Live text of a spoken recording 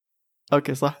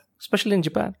اوكي صح especially in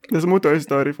Japan. بس مو توي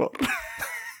ستوري 4.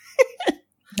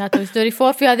 لا توي ستوري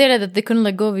 4 في هذيلا that they couldn't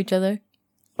let go of each other.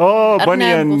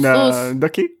 بنيان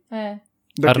دكي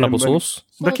أرنب وصوص.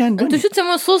 انتوا شو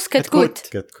تسمون صوص؟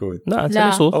 كتكوت. لا نسميه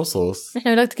صوص أو صوص.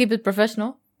 نحن we like to keep it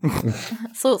professional.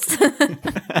 صوص.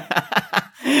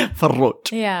 فروج.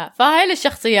 فهاي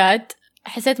الشخصيات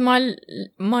حسيت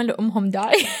ما لأمهم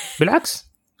داعي.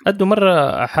 بالعكس أدوا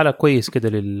مرة حالة كويس كده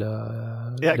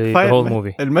للهول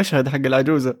موفي. المشهد حق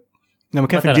العجوزة لما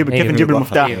كيف نجيب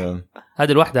المفتاح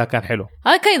هذا الوحدة كان حلو.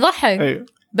 هذا كان يضحك.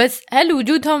 بس هل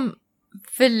وجودهم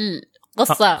في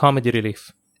القصة كوميدي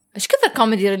ريليف؟ ايش كثر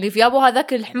كوميدي ريليف يا ابو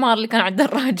هذاك الحمار اللي كان عند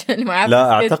الدراجة اللي ما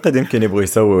لا اعتقد يمكن يبغوا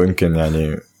يسووا يمكن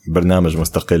يعني برنامج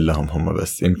مستقل لهم هم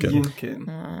بس يمكن.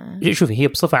 شوفي هي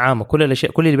بصفة عامة كل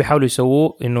الاشياء كل اللي بيحاولوا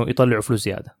يسووه انه يطلعوا فلوس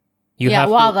زيادة.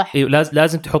 واضح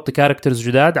لازم تحطي كاركترز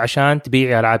جداد عشان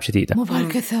تبيعي ألعاب جديدة. مو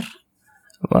بهالكثر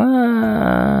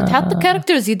تحط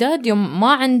كاركترز جداد يوم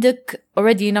ما عندك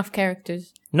already enough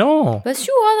characters. بس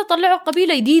شو هذا طلعوا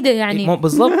قبيلة جديدة يعني.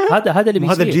 بالضبط هذا اللي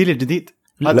بيصير. هذا الجيل الجديد.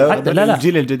 لا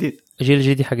الجيل الجديد. الجيل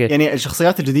الجديد حقيقي. يعني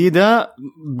الشخصيات الجديدة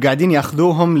قاعدين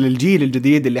ياخذوهم للجيل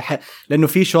الجديد اللي لأنه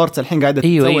في شورتس الحين قاعدة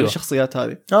تسوي الشخصيات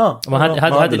هذه.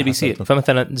 هذا اللي بيصير.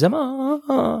 فمثلا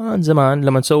زمان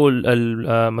لما نسوي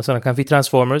مثلا كان في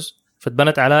ترانسفورمرز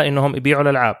فتبنت على إنهم يبيعوا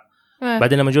الألعاب.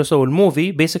 بعدين لما جو سووا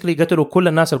الموفي بيسكلي قتلوا كل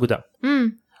الناس القدام.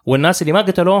 والناس اللي ما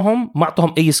قتلوهم ما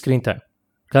أعطوهم أي سكرين تايم.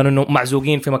 كانوا إنه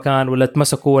معزوقين في مكان ولا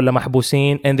تمسكوا ولا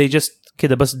محبوسين and they just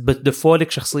كده بس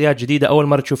بتدفولك شخصيات جديدة أول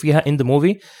مرة تشوفيها in the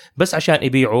movie بس عشان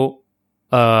يبيعوا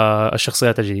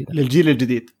الشخصيات الجديدة للجيل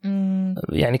الجديد.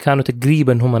 يعني كانوا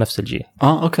تقريبا هم نفس الجيل.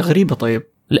 أوكي غريبة. طيب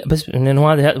لا بس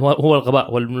إنه هذا هو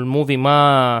الغباء والموفي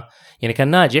ما يعني كان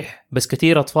ناجح بس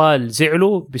كثير أطفال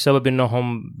زعلوا بسبب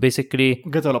إنهم basically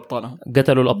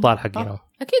قتلوا الأبطال حقهم.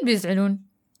 أكيد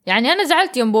بيزعلون. يعني أنا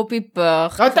زعلت يوم بو بيب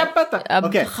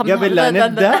أوكي قبل لا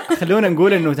نبدأ خلونا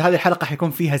نقول إنه هذه الحلقة حيكون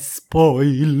فيها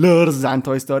سبويلرز عن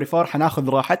توي ستوري 4. حناخذ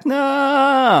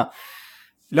راحتنا.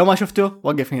 لو ما شفتوا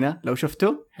وقف هنا. لو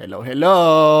شفتوا هلو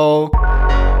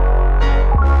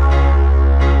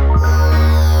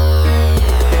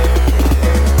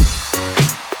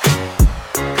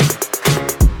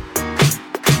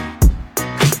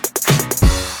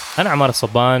أنا عمار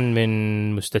الصبان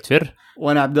من مستدفر.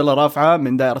 وأنا عبد الله رافعة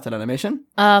من دائرة الأنيميشن.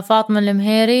 فاطمة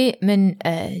المهيري من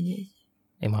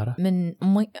إمارة من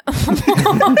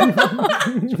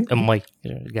أمي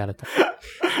قالت.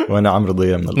 وأنا عمرو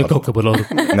ضياء من كوكب الأرض.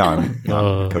 نعم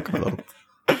كوكب الأرض.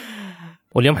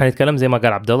 واليوم حنتكلم زي ما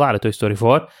قال عبد الله على توي ستوري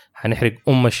 4. حنحرق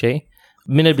الشيء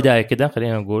من البداية كده.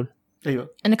 خلينا نقول أيوة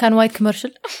أنا كان وايد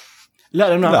كوميرشل. لا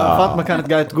لأنه فاطمة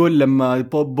كانت قاعدة تقول لما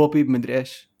بوبي مدري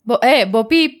إيش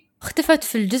بوبي اختفت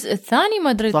في الجزء الثاني ما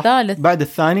أدري الثالث. بعد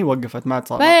الثاني وقفت ما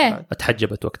صار.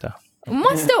 اتحجبت وقتها.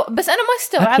 ما استوعب. بس أنا ما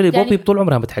استوعبت يعني بوبي طول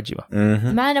عمرها متحجبة.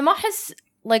 ما أنا ما أحس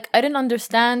like I didn't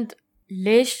understand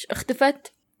ليش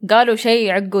اختفت. قالوا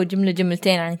شيء عقوا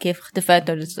جملتين عن كيف اختفت.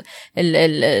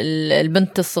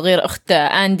 البنت الصغيرة أخت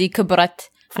أندي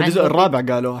كبرت. في الجزء الرابع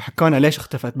قالوا حكونا ليش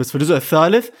اختفت. بس في الجزء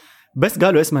الثالث بس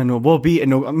قالوا اسمه انه بوبي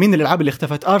انه مين الالعاب اللي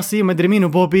اختفت ارسي ما ادري مين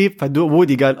وبوبي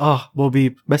فودي قال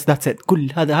بوبي بس ذاتس ات. كل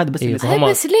هذا بس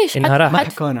بس ليش ما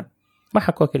حكونا ما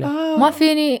حكوا كده. ما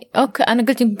فيني اوكي انا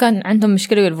قلت يمكن كان عندهم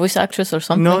مشكله بالفويس اكترس اور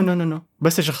سمثينج. نو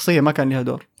بس الشخصيه ما كان لها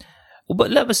دور.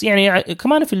 لا بس يعني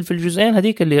كمان في الجزئين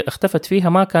هذيك اللي اختفت فيها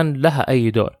ما كان لها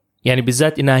اي دور. يعني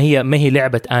بالذات انها هي ما هي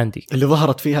لعبه اندي اللي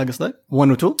ظهرت فيها قصدك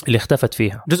 1 و 2 اللي اختفت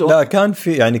فيها. لا كان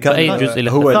في يعني كان أي جزء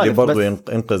اللي هو اللي برضو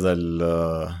ينقذ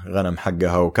الغنم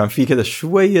حقها وكان في كده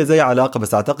شويه زي علاقه.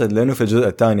 بس اعتقد لانه في الجزء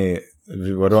الثاني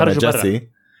ورونا جيسي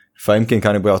فيمكن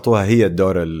كانوا بيعطوها هي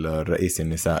الدور الرئيسي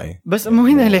النسائي. بس مو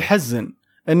هنا اللي يحزن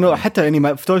انه حتى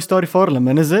يعني في توي ستوري 4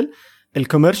 لما نزل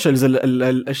الكوميرشلز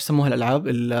ايش يسموها الالعاب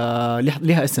اللي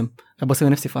ليها اسم ابغى اسوي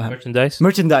نفسي فاهم.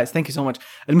 مرشندايز ثانك يو سو ماتش.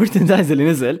 المرشندايز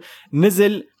اللي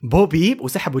نزل بوبي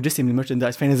وسحبوا جيسي من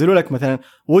المرشندايز فينزلوا لك مثلا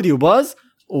وودي وباز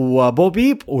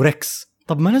وبوبيب وريكس.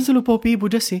 طب ما نزلوا بوبيب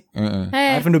وجيسي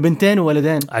عارف انه بنتين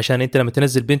وولدين عشان انت لما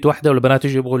تنزل بنت واحده ولا بنات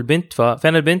يجوا البنت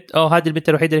ففين البنت هذه البنت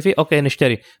الوحيده اللي فيه اوكي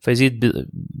نشتري فيزيد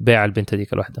بيع البنت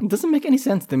هذيك الواحده. doesn't make any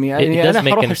sense to me يعني انا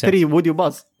حروح اشتري وودي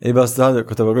وباز. اي بس هذا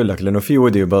كنت بقول لك لانه في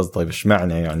وودي وباز. طيب ايش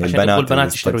معنى يعني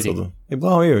البنات يشتروا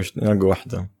يبغوا يلقوا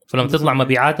واحده فلما تطلع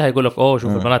مبيعاتها يقول لك شوف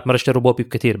البنات ما اشتروا بوبيب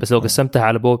كتير بس لو قسمتها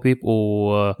على بوبيب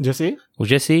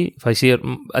وجيسي فيصير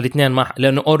الاثنين ما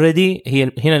لانه اوريدي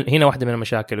هي هنا واحده من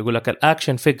المشاكل. يقول لك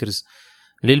الاكشن فيجرز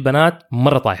للبنات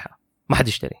مره طايحه ما حد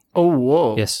يشتري.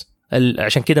 يس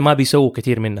عشان كده ما بيسووا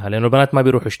كتير منها لانه البنات ما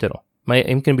بيروحوا يشتروا. ما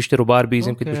يمكن بيشتروا باربيز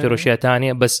يمكن بيشتروا اشياء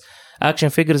تانية بس اكشن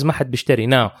فيجرز ما حد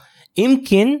بيشتري.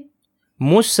 يمكن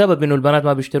مو السبب انه البنات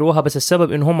ما بيشتروها، بس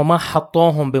السبب انه هم ما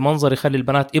حطوهم بمنظر يخلي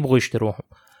البنات يبغوا يشتروهم.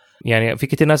 يعني في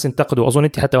كتير ناس انتقدوا، اظن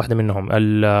انت حتى واحده منهم،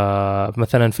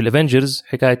 مثلا في الافنجرز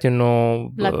حكايه انه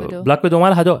بلاك ويدو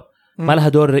ما لها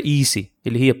دور رئيسي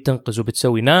اللي هي بتنقذ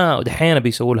وبتسوي ودحين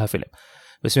بيسووا لها فيلم.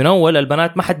 بس من اول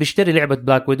البنات ما حد بيشتري لعبه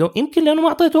بلاك ويدو، يمكن لانه ما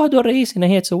اعطيتوها دور رئيسي ان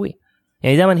هي تسويه.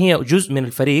 يعني دائما هي جزء من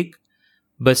الفريق،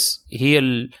 بس هي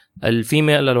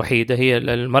الفيميل الوحيده، هي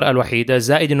المراه الوحيده،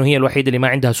 زائد انه هي الوحيده اللي ما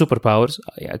عندها سوبر باورز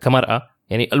كمراه،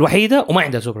 يعني الوحيده وما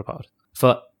عندها سوبر باورز.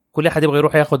 فكل احد يبغى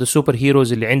يروح ياخذ السوبر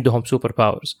هيروز اللي عندهم سوبر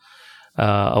باورز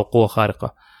او قوه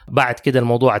خارقه. بعد كده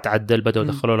الموضوع اتعدل، بدأوا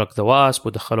يدخلوا لك ذا واسب،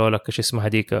 ودخلوا لك ايش اسمها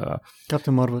هذيك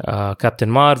كابتن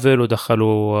مارفل،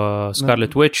 ودخلوا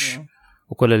سكارلت ويتش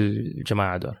وكل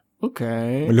الجماعه دول.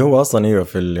 اوكي، اللي هو اصلا ايوه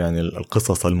في يعني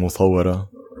القصص المصوره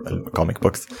الكوميك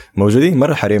بوكس موجودين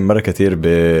مره حريم مره كثير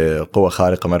بقوه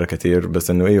خارقه مره كثير،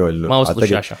 بس انه ايوه ما وصلوا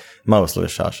الشاشه، ما وصلوا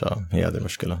الشاشه، هي هذه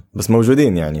المشكله. بس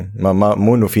موجودين يعني ما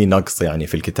مو انه في نقص يعني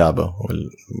في الكتابه،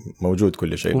 موجود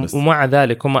كل شيء. بس ومع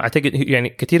ذلك هم اعتقد يعني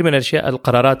كثير من الاشياء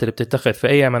القرارات اللي بتتخذ في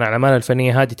اي من الاعمال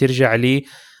الفنيه هذه ترجع لي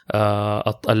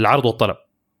العرض والطلب.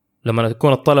 لما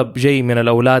يكون الطلب جاي من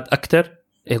الاولاد اكثر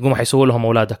يقوموا حيسووا لهم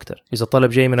اولاد اكثر، اذا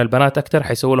الطلب جاي من البنات اكثر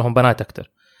حيسووا لهم بنات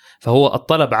اكثر. فهو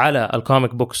الطلب على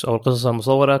الكوميك بوكس او القصص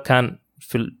المصوره كان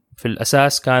في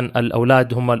الاساس كان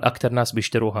الاولاد هم الاكثر ناس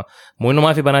بيشتروها، مو انه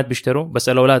ما في بنات بيشتروا، بس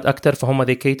الاولاد اكثر، فهم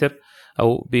ذي كيتر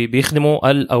او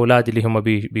بيخدموا الاولاد اللي هم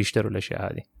بيشتروا الاشياء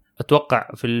هذه. اتوقع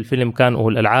في الفيلم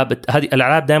كانوا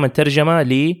الالعاب دائما ترجمه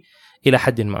الى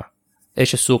حد ما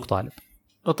ايش السوق طالب.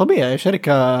 طبيعي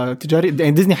شركة تجارية،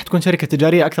 يعني ديزني حتكون شركة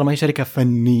تجارية أكثر ما هي شركة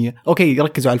فنية. أوكي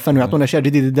يركزوا على الفن ويعطونا أشياء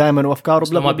جديدة دائما وأفكار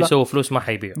بلا ما بيسووا فلوس ما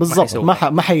حيبيعوا بالضبط،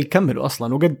 ما حيكملوا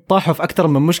أصلا. وقد طاحوا في أكثر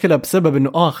من مشكلة بسبب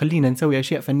إنه خلينا نسوي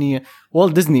أشياء فنية.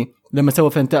 والت ديزني لما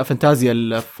سوى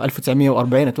فانتازيا في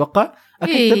 1940 أتوقع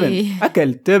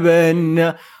أكل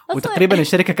تبن وتقريبا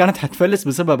الشركة كانت حتفلس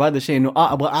بسبب هذا الشيء، إنه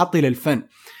أبغى أعطي للفن،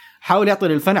 حاول يعطي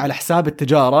للفن على حساب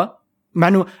التجارة. مع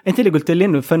انه انت اللي قلت لي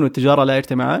انه الفن والتجاره لا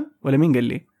يجتمعان، ولا مين قال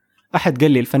لي؟ احد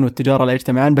قال لي الفن والتجاره لا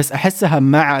يجتمعان، بس احسها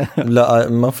مع لا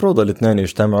المفروض الاثنين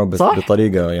يجتمعوا، بس صح؟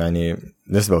 بطريقه يعني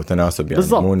نسبه وتناسب يعني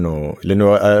بالزبط. مو انه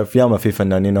لانه في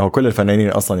فنانين، هو كل الفنانين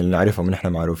اصلا اللي نعرفهم ونحن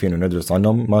معروفين وندرس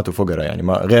عنهم ماتوا فقراء، يعني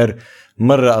ما غير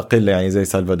مره اقل، يعني زي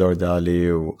سالفادور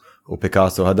دالي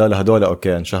وبيكاسو، هذول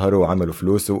اوكي انشهروا وعملوا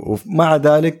فلوس، ومع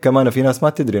ذلك كمان في ناس ما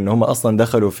تدري ان هم اصلا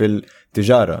دخلوا في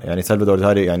التجاره. يعني سالفادور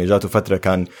دالي يعني جاته فتره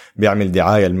كان بيعمل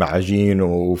دعايه المعاجين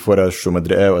وفرش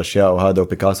ومدري ايه واشياء وهذا،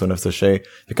 وبيكاسو نفس الشيء،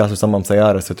 بيكاسو صمم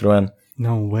سياره ستروين.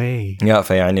 نو واي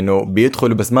فيعني انه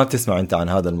بيدخلوا بس ما بتسمع انت عن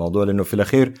هذا الموضوع، لانه في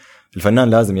الاخير الفنان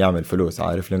لازم يعمل فلوس،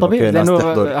 عارف، لانه طبيعي ناس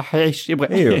لانه حيعيش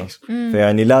يبغى يعيش.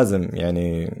 فيعني لازم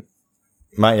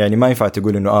يعني ما ينفع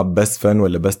تقول انه بس فن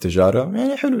ولا بس تجاره،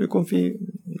 يعني حلو يكون في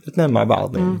الاثنين مع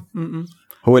بعض يعني.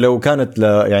 هو لو كانت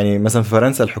يعني مثلا في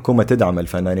فرنسا الحكومه تدعم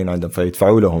الفنانين عندهم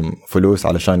فيدفعوا لهم فلوس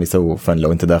علشان يسووا فن،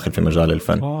 لو انت داخل في مجال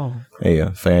الفن. ايوه،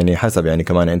 فيعني حسب يعني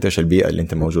كمان انت ايش البيئه اللي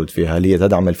انت موجود فيها، هل هي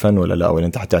تدعم الفن ولا لا، ولا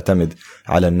انت حتعتمد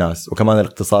على الناس. وكمان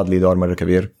الاقتصاد له دور مره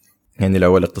كبير، يعني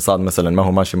لو الاقتصاد مثلا ما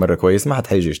هو ماشي مره كويس ما حد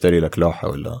حيجي يشتري لك لوحه،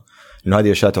 ولا انه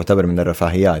هذه اشياء تعتبر من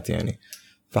الرفاهيات يعني.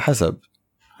 فحسب.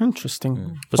 interesting.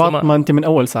 فاطمة انت من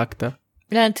اول ساكتة.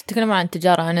 لا انت تتكلم عن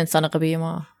التجارة، انا انسانة غبية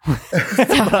ما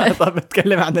طب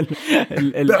اتكلم عن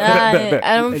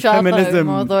انا مش شاطرة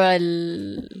موضوع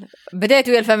بديت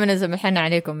ويا الفيمينيزم، الحين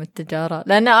عليكم التجارة،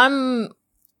 لان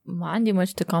ما عندي much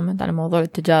to comment على موضوع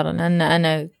التجارة، لان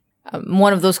انا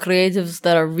one of those creatives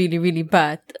that are really really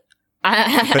bad.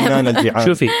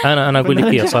 شوفي انا اقول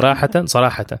لك ايه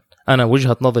صراحة انا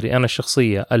وجهة نظري انا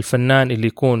الشخصية، الفنان اللي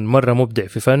يكون مرة مبدع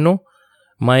في فنه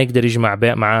ما يقدر يجمع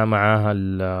معاه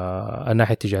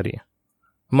الناحية التجارية،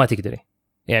 ما تقدري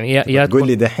يعني يا تقول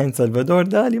لي دحين سالفادور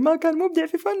دالي ما كان مبدع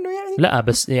في فنه يعني. لا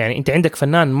بس يعني انت عندك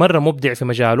فنان مرة مبدع في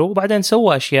مجاله وبعدين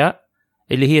سوى اشياء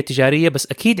اللي هي تجارية،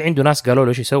 بس اكيد عنده ناس قالوا له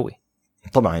ايش يسوي.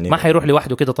 طبعا يعني ما حيروح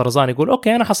لوحده كده طرزان يقول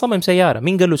اوكي انا حصمم سيارة،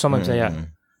 مين قال له صمم سيارة؟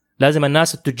 لازم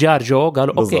الناس التجار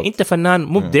قالوا بالضبط. اوكي انت فنان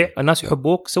مبدع الناس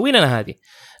يحبوك، سوي لنا هذه،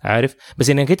 عارف. بس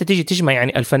انك انت تيجي تجمع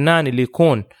يعني الفنان اللي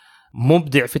يكون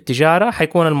مبدع في التجارة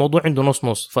حيكون الموضوع عنده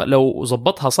نص، فلو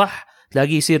زبطها صح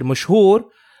تلاقيه يصير مشهور،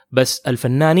 بس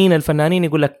الفنانين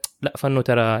يقول لك لا فنه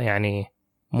ترى يعني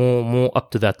مو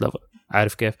up to that level،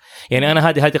 عارف كيف يعني. انا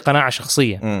هذه قناعة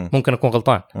شخصية، ممكن اكون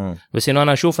غلطان، بس انه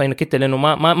انا اشوف انك انت لانه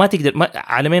ما تقدر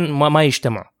عالمين ما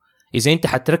يجتمعوا. اذا انت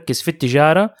حتركز في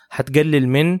التجارة حتقلل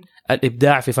من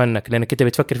الابداع في فنك، لانك انت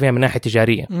بتفكر فيها من ناحية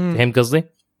تجارية، فهمت قصدي؟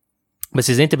 بس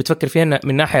اذا انت بتفكر فيها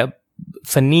من ناحية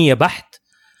فنية بحت،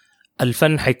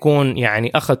 الفن حيكون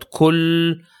يعني أخذ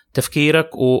كل تفكيرك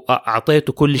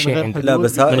واعطيته كل شيء عندك. لا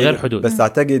بس من غير حدود. بس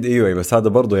اعتقد ايوه، بس هذا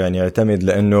برضو يعني يعتمد،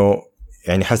 لانه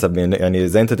يعني حسب يعني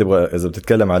زي انت تبغى اذا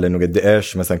بتتكلم على انه قد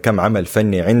ايش مثلا كم عمل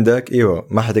فني عندك، ايوه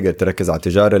ما حتقدر تركز على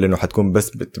التجاره لانه حتكون بس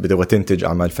بتبغى تنتج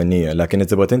اعمال فنيه. لكن اذا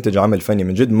تبغى تنتج عمل فني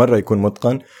من جد مره يكون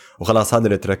متقن وخلاص هذا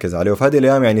اللي تركز عليه. وفي هذه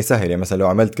الايام يعني سهل، يعني مثلا لو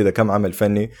عملت كده كم عمل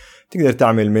فني تقدر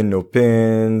تعمل منه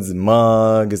بينز،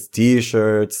 ماجز، تي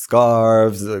شيرت،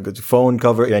 سكارفز، فون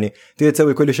كفر، يعني تقدر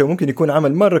تسوي كل شيء. ممكن يكون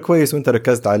عمل مره كويس وانت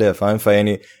ركزت عليه، فاهم؟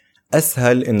 فيعني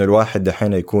اسهل انه الواحد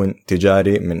دحين يكون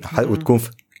تجاري من وتكون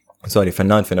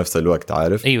فنان في نفس الوقت،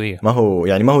 عارف؟ ايوه ما هو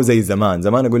يعني ما هو زي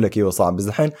زمان اقول لك ايوه صعب، بس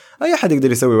الحين اي حد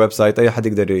يقدر يسوي ويب سايت، اي حد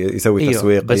يقدر يسوي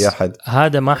تسويق، بس اي احد.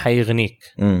 هذا ما حيغنيك.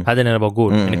 هذا اللي انا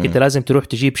بقول، انك انت لازم تروح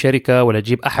تجيب شركه ولا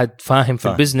تجيب احد فاهم في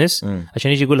البزنس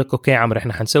عشان يجي يقول لك اوكي عمرو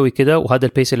احنا حنسوي كده وهذا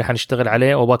البيس اللي حنشتغل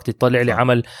عليه، وابغاك تطلع لي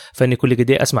عمل فني كل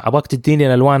قد ايه، اسمع ابغاك تديني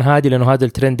الالوان هذه لانه هذا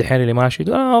الترند الحين اللي ماشي.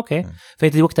 اوكي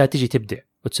فانت وقتها تيجي تبدع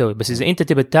وتسوي. بس اذا انت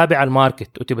تبي تتابع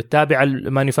الماركت وتبي تتابع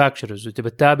المانيفاكتشرز وتبي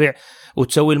تتابع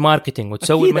وتسوي الماركتينج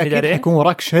وتسوي المانيفاكتشرز، يكون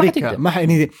وراك شركه ما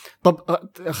يعني. طب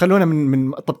خلونا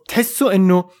من طب تحسوا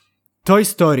انه توي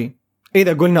ستوري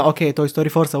اذا قلنا اوكي توي ستوري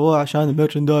 4 سووه عشان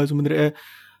الميرشندايز ومدري ايه،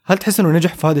 هل تحس انه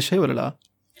نجح في هذا الشيء ولا لا؟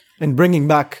 in bringing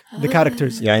back the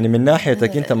characters. يعني من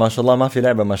ناحيتك انت ما شاء الله ما في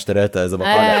لعبه ما اشتريتها اذا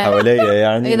بطالع حواليا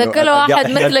يعني اذا كل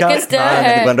واحد مثلك انت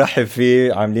نبغى نرحب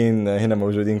فيه، عاملين هنا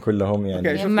موجودين كلهم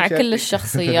يعني مع كل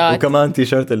الشخصيات وكمان تي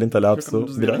شيرت اللي انت لابسه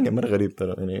بالعين مره غريب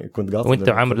ترى، يعني كنت قاصد وانت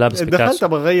عامر لابس بيكاسو دخلت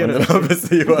بغير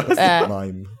بس ايوه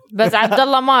بس عبد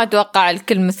الله ما اتوقع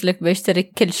الكل مثلك بيشتري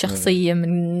كل شخصيه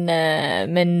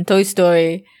من توي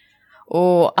ستوري.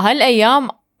 وهالايام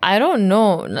I don't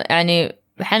know يعني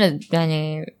الحين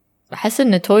يعني أحس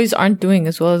إن toys aren't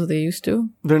doing as well as they used to.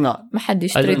 They're not. ما حد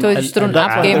يشتري toys، يشترون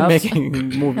app games.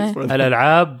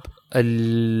 الألعاب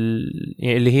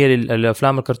اللي هي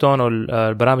الأفلام الكرتون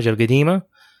والبرامج القديمة،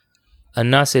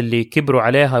 الناس اللي كبروا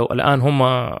عليها والآن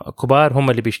هم كبار هم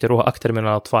اللي بيشتروها أكتر من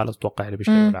الأطفال أتوقع اللي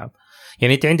بيشتروا الألعاب.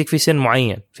 يعني أنت عندك في سن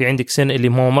معين، في عندك سن اللي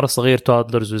هو مرة صغير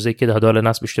تودلرز وزي كده، هدول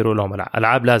الناس بيشتروا لهم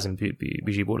ألعاب لازم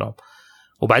بيجيبوا لهم.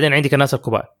 وبعدين عندك الناس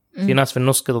الكبار، في ناس في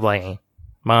النص كده ضايعين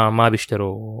ما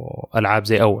بيشتروا ألعاب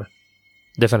زي أول.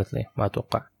 definitely ما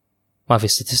أتوقع، ما في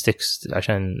statistics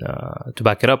عشان to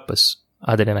back it up، بس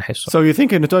هذا اللي أنا أحسه. So you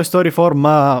think إن Toy Story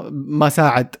 4 ما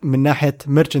ساعد من ناحية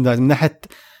merchandise، من ناحية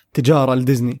تجارة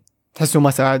لديزني؟ تحسه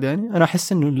ما ساعد يعني؟ أنا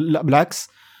أحس إنه لا بالعكس،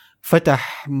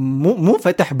 فتح مو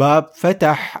فتح باب،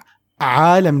 فتح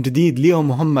عالم جديد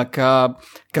ليهم هم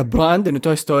كبراند. إنه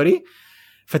Toy Story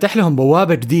فتح لهم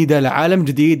بوابة جديدة لعالم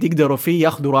جديد يقدروا فيه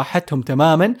ياخذوا راحتهم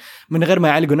تماما من غير ما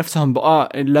يعلقوا نفسهم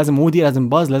لازم وودي، لازم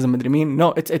باز، لازم مدري مين.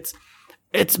 No,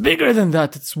 it's bigger than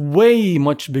that. It's way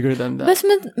much bigger than that. بس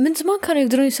من زمان كانوا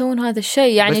يقدرون يسوون هذا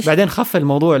الشيء يعني. بس بعدين خف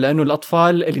الموضوع لأنه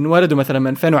الأطفال اللي انولدوا مثلا من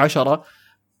 2010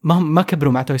 ما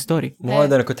كبروا مع توي ستوري. مو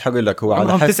هذا انا كنت حقول لك، هو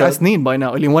على حسب 9 حسب سنين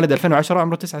باينا، اللي ولد 2010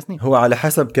 عمره 9 سنين. هو على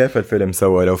حسب كيف الفيلم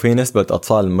سوى. لو في نسبة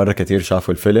أطفال مرة كتير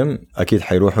شافوا الفيلم أكيد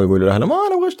حيروحوا يقولوا لأهلهم ما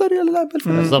أنا أبغى أشتري اللعبة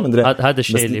الفيلم. هذا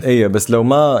الشيء اللي إيه. بس لو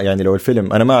ما يعني لو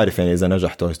الفيلم أنا ما أعرف يعني إذا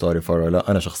نجح توي ستوري 4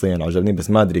 لا، أنا شخصيا عجبني بس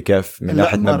ما أدري كيف من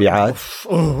ناحية مبيعات.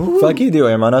 فأكيد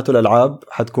يعني معناته الألعاب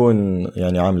حتكون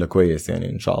يعني عاملة كويس يعني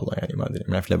إن شاء الله. يعني ما أدري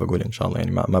ما أعرف ليه بقول إن شاء الله،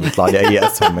 يعني ما بيطلع لي أي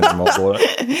أسهم من الموضوع.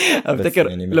 أفتكر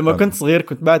يعني لما كنت صغير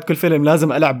كنت بعد كل فيلم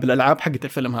لازم ألعب بالألعاب حقت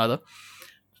الفيلم هذا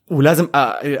ولازم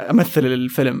أمثل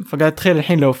الفيلم. فقاعد تخيل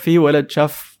الحين لو في ولد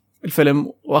شاف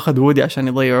الفيلم وأخذ وودي عشان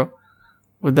يضيعه،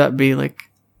 would that be like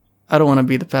I don't want to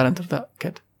be the parent of that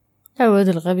kid. الولد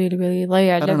الغبي اللي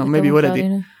بيضيع لعبته. maybe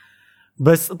ولدي.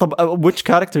 بس طب which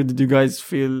character did you guys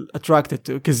feel attracted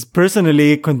to? Because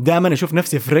personally كنت دائما أشوف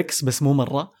نفسي في ريكس بس مو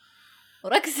مرة.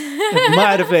 ريكس ما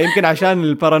أعرف يمكن عشان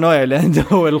البارانويا اللي عنده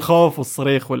والخوف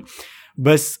والصريخ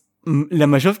بس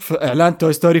لما شفت في إعلان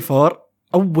توي ستوري 4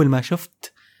 أول ما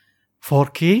شفت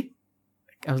 4K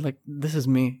I was like this is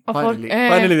me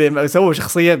finally سووا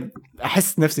شخصية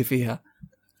أحس نفسي فيها.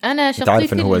 أنا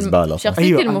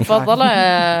شخصيتي المفضلة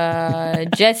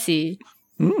جيسي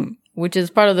which is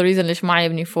part of the reason ليش ما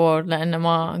عجبني 4 لأنه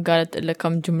ما قالت إلا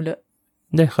كم جملة.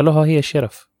 ده خلوها هي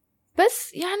الشرف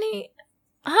بس يعني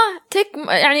تك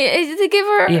يعني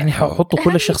give her يعني حطوا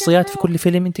كل الشخصيات في كل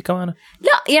فيلم انت كمان.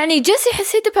 لا يعني جيسي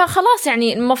حسيت بها خلاص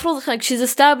يعني المفروض she's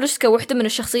established كوحدة من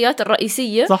الشخصيات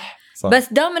الرئيسية. صح.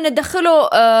 بس دام إن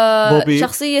دخلوا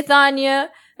شخصية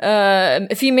ثانية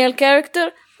female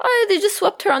character they just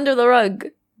swept her under the rug.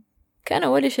 كان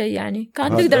ولا شيء يعني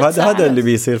كان تقدر هذا اللي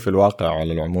بيصير في الواقع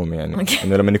على العموم يعني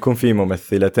انه لما يكون في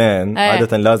ممثلتين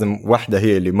عاده لازم واحده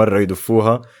هي اللي مره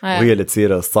يدفوها وهي اللي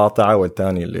تصير الساطعه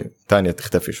والثانيه اللي ثانيه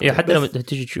تختفي شوي. حتى لما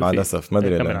تيجي تشوف مع الاسف ما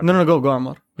ادري لا جو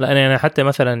عمر. لا يعني حتى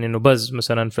مثلا انه باز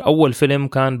مثلا في اول فيلم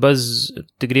كان باز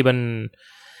تقريبا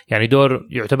يعني دور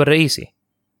يعتبر رئيسي،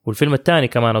 والفيلم الثاني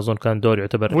كمان اظن كان دور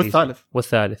يعتبر رئيسي،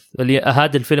 والثالث اللي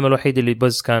هذا الفيلم الوحيد اللي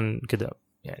باز كان كده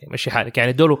يعني مشي حالك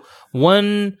يعني دوله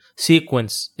one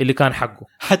sequence اللي كان حقه.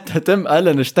 حتى تم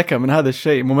ألن اشتكى من هذا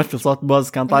الشيء، ممثل صوت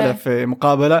باز كان طالع في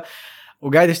مقابلة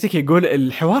وقاعد يشتكي يقول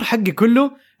الحوار حقي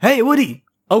كله هاي ودي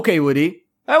اوكي ودي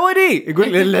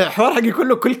يقول الحوار حقي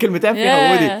كله كل كلمتين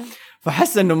فيها ودي،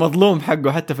 فحس انه مظلوم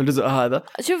حقه حتى في الجزء هذا.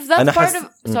 شوف ذات part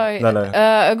of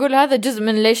اقول هذا جزء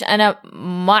من ليش انا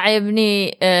ما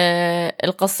عجبني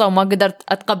القصة وما قدرت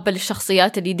اتقبل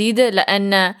الشخصيات الجديدة،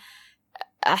 لان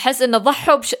احس انه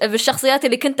ضحوا بالشخصيات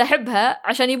اللي كنت احبها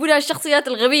عشان يبوا لي الشخصيات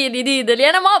الغبيه الجديده اللي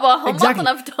انا ما ابغاهم ما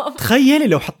طلبتهم. تخيلي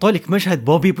لو حطوا لك مشهد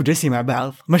بوبي وجيسي مع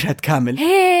بعض، مشهد كامل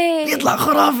يطلع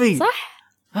خرافي صح.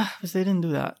 بس they didn't do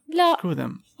that. لا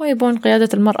ويبون قيادة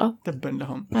المرأة تبا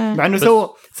لهم. مع انه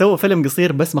سووا فيلم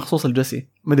قصير بس مخصوص الجيسي،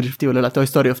 ما ادري شفتيه ولا لا، توي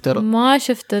ستوري اوف تيرر. ما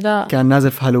شفته لا. كان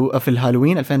نازل في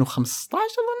الهالوين 2015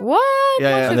 اظن.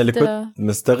 انا اللي كنت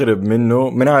مستغرب منه،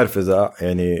 ما عارف اذا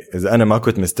انا ما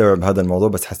كنت مستوعب هذا الموضوع،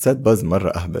 بس حسيت باز مرة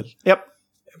اهبل. يب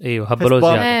ايوه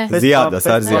هبلوه زيادة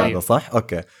صار زيادة صح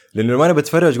اوكي، لانه وانا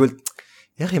بتفرج قلت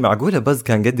يا أخي معقولة باز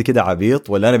كان قد كده عبيط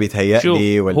ولا أنا بيتهيأ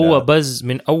لي ولا هو باز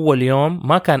من أول يوم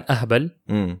ما كان أهبل.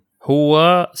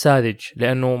 هو ساذج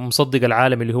لأنه مصدق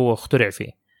العالم اللي هو اخترع فيه.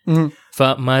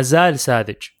 فما زال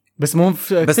ساذج بس مو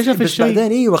اكتشف الشيء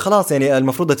بعدين ايوه خلاص يعني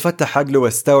المفروض اتفتح عقله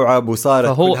واستوعب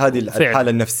وصارت كل هذه الحالة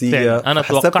النفسية. أنا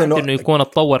توقعت إنه يكون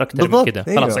اتطور أكتر من كده.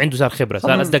 خلاص عنده صار خبرة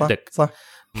صار أصدقدق صح.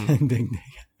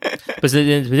 بس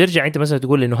بترجع انت مثلا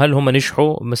تقول انه هل هم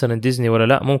نجحوا مثلا ديزني ولا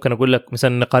لا، ممكن اقول لك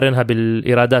مثلا نقارنها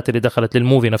بالايرادات اللي دخلت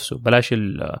للموفي نفسه بلاش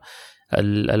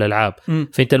الالعاب.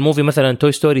 فانت الموفي مثلا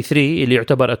توي ستوري 3 اللي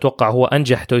يعتبر اتوقع هو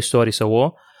انجح توي ستوري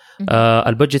سووه،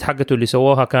 البجت حقته اللي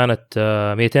سووها كانت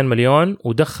 200 مليون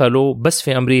ودخلوا بس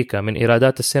في امريكا من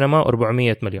ايرادات السينما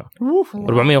 400 مليون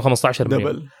 415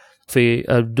 مليون.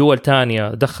 في الدول تانية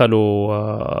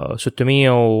دخلوا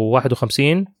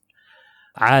 651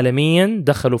 عالميا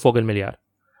دخلوا فوق المليار.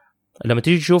 لما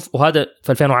تيجي تشوف وهذا في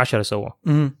 2010 سوى،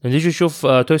 لما تيجي تشوف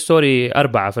توي ستوري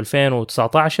 4 في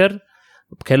 2019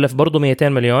 بكلف برضو 200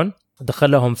 مليون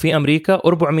دخلهم في أمريكا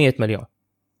 400 مليون.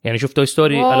 يعني شوف توي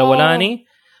ستوري الأولاني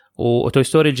وتوي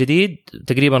ستوري الجديد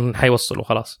تقريبا حيوصلوا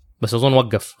خلاص، بس أظن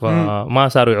وقف فما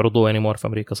صاروا يعرضوه يعني مور في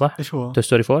أمريكا صح؟ إيش هو؟ توي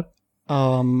ستوري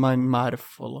 4 ما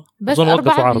أعرف والله، بس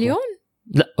 4 مليون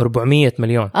لا 400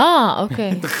 مليون.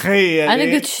 اوكي تخيل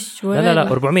انا قلت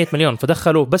لا 400 مليون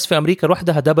فدخلوا بس في امريكا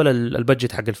لوحدها دبل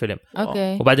البادجت حق الفيلم.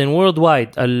 اوكي وبعدين وورلد وايد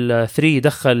ال3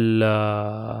 دخل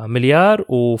مليار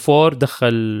و4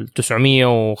 دخل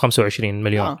 925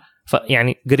 مليون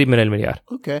فيعني قريب من المليار.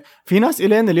 اوكي في ناس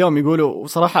الين اليوم يقولوا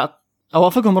وصراحه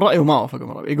اوافقهم الراي وما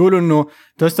اوافقهم الراي، يقولوا انه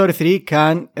توي ستوري 3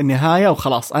 كان النهايه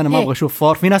وخلاص انا ما ابغى اشوف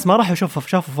 4. في ناس ما راح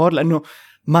شافوا 4 لانه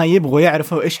ما يبغوا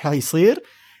يعرفوا ايش حيصير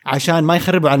عشان ما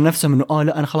يخربوا على نفسهم انه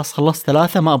لا انا خلاص خلصت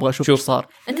 3 ما ابغى اشوف ايش صار.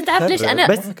 انت تعرف ليش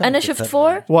انا شفت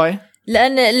 4 واي؟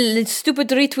 لان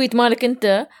الستوبد ريتويت مالك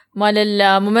انت مال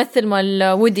الممثل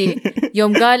مال وودي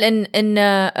يوم قال ان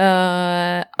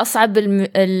اصعب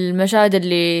المشاهد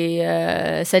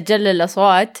اللي سجل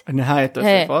الاصوات نهايه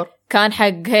 4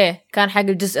 كان حق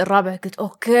الجزء الرابع. قلت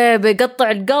اوكي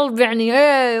بيقطع القلب يعني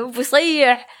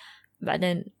وبيصيح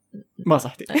بعدين ما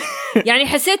صحتي يعني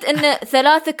حسيت ان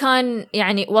 3 كان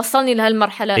يعني وصلني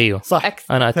لهالمرحله. ايوه صح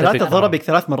أكثر. انا اتفق 3 ضربك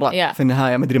 3 مرات في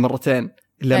النهايه مدري مرتين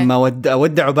لما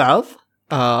ودعوا بعض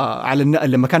على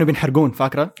لما كانوا بينحرقون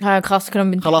فاكره خلاص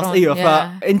كلهم بينحرقون خلاص ايوه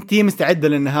فانتي مستعده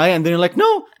للنهايه and then you're like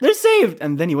no they're saved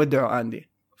and then يودعوا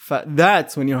عندي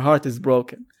that's when your heart is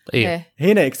broken. ايوه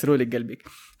هنا يكسروا لك قلبك.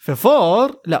 في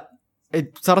 4 لا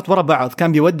صارت ورا بعض،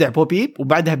 كان بيودع بوبي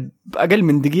وبعدها بأقل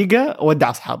من دقيقة ودع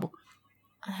أصحابه.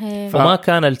 فما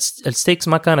كان الستيكس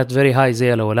ما كانت very high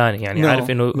زي الأولاني يعني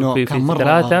عارف إنه في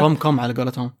 3 روم كوم على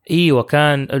قولتهم. أيوة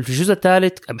كان في الجزء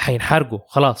الثالث حينحرقوا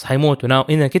خلاص حيموتوا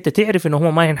إنك أنت تعرف إنه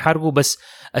هم ما ينحرقوا، بس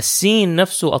السين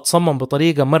نفسه أتصمم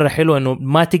بطريقة مرة حلوة إنه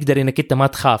ما تقدر إنك أنت ما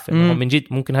تخاف إنهم من جد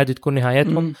ممكن هذه تكون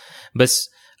نهايتهم. بس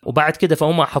وبعد كده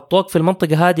فهم حطوك في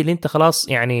المنطقة هذه اللي أنت خلاص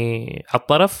يعني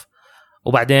حطرف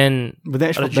وبعدين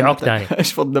رجعوك تاني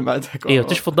اشفط دمعتك. ايوه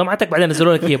تشفط دمعتك بعدين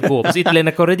نزلوا لك هي بقوه بس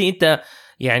لانك اوريدي انت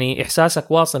يعني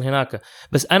احساسك واصل هناك.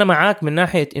 بس انا معاك من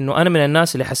ناحيه انه انا من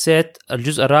الناس اللي حسيت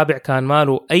الجزء الرابع كان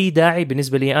ماله اي داعي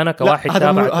بالنسبه لي انا كواحد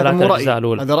تابع 3 اجزاء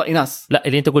الاولى. هذا راي ناس لا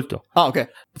اللي انت قلته اوكي.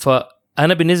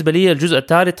 انا بالنسبه لي الجزء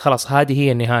الثالث خلاص هذه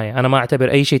هي النهايه، انا ما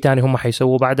اعتبر اي شيء تاني هم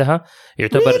حيسووا بعدها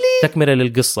يعتبر تكمله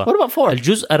للقصه.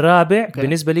 الجزء الرابع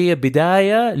بالنسبه لي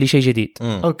بدايه لشيء جديد.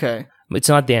 اوكي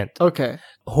اتس نوت ذا اند. اوكي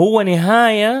هو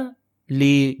نهايه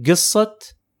لقصه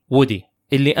وودي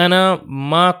اللي انا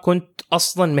ما كنت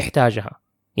اصلا محتاجها.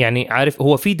 يعني عارف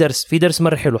هو في درس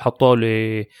مره حلو حطوه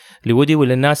لودي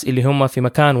وللناس اللي هم في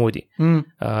مكان وودي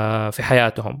في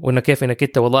حياتهم، وانه كيف انك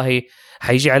انت والله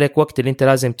حيجي عليك وقت اللي انت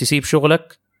لازم تسيب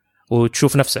شغلك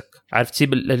وتشوف نفسك، عارف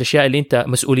تسيب الاشياء اللي انت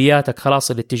مسؤولياتك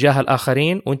خلاص الاتجاه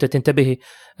الاخرين وانت تنتبه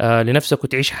لنفسك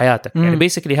وتعيش حياتك. يعني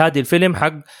بيسكلي هذه الفيلم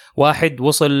حق واحد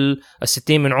وصل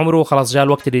 60 من عمره وخلاص جاء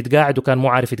الوقت اللي يتقاعد وكان مو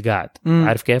عارف يتقاعد،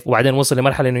 عارف كيف، وبعدين وصل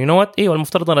لمرحله انه ينوت ايوه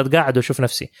المفترض انا اتقاعد واشوف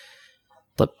نفسي.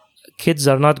 طب kids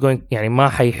are not going يعني ما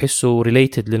حيحسوا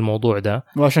related للموضوع ده،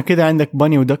 وعشان كذا عندك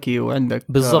باني ودكي وعندك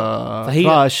بالضبط. فهي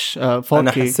فاش فوكي.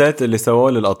 انا حسيت اللي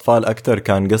سووه للاطفال اكثر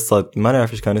كان قصه ما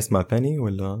نعرف ايش كان اسمها باني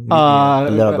ولا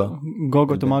اللعبه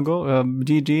جوجو توماجو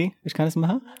جي ايش كان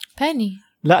اسمها باني؟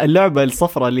 لا اللعبه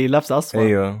الصفراء اللي لابسه اصفر.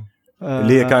 ايوه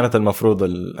اللي هي كانت المفروض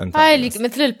هاي اللي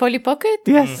مثل البولي بوكيت.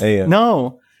 يس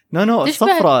نو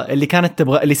الصفراء اللي كانت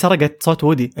تبغى اللي سرقت صوت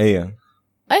وودي. ايوه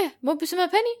مو باسمها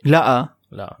باني. لا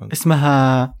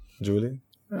اسمها جولي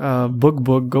بوك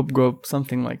جوب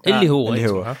something like that. اللي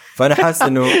هو فانا حاسس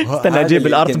انه استنى اجيب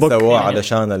الارت بوك سووه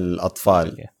علشان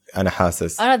الاطفال. انا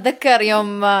حاسس انا اتذكر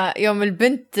يوم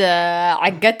البنت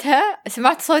عقتها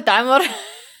سمعت صوت عمر.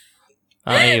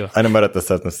 ايوه انا مره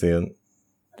تأثرت نفسيا.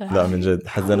 لا من جد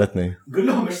حزنتني. قل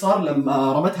لهم ايش صار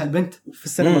لما رمتها البنت في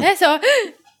السينما. ليه سوا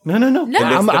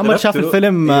نو عمر شاف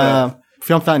الفيلم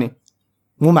في يوم ثاني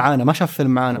مو معانا، ما شاف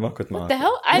الفيلم معانا. ما كنت معاه.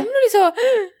 عملوا لي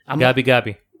سوا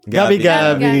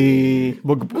جابي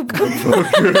بوك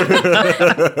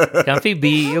كان في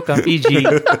بي وكان في جي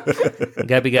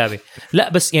جابي. لا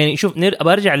بس يعني شوف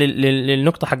برجع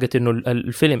للنقطة حقت انه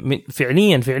الفيلم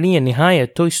فعليا نهاية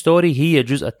توي ستوري هي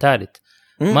الجزء الثالث.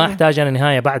 ما احتاج انا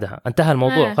نهاية بعدها، انتهى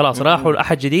الموضوع خلاص، راحوا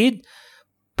لأحد جديد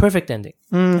بيرفكت اندينج.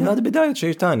 هذا بداية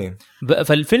شيء تاني.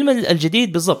 فالفيلم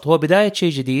الجديد بالضبط هو بداية شيء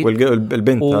جديد.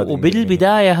 والبنت هذه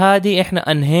وبالبداية هذه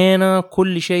احنا انهينا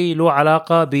كل شيء له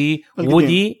علاقة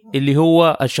بودي اللي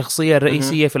هو الشخصية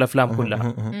الرئيسية في الافلام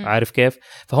كلها. عارف كيف؟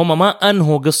 فهم ما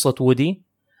انهوا قصة وودي،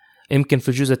 يمكن في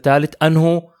الجزء الثالث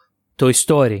انهوا توي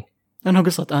ستوري، انهوا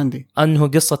قصة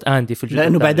اندي في الجزء لانه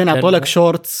الثالث. بعدين اعطوا لك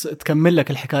شورتس تكمل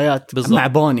لك الحكايات بالزبط. مع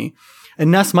بوني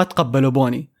الناس ما تقبلوا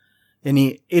بوني.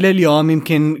 يعني إلى اليوم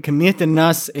يمكن كمية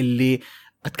الناس اللي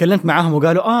اتكلمت معاهم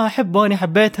وقالوا أحب بوني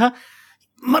حبيتها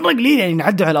مرة قليل، يعني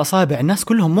نعدوا على الأصابع. الناس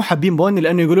كلهم مو حابين بوني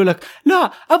لأنه يقولوا لك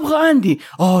لا أبغى أندي.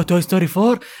 توي ستوري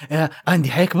 4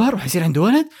 أندي حيكبر وحيصير عنده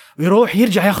ولد ويروح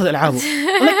يرجع ياخذ ألعابه.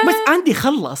 بس أندي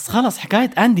خلص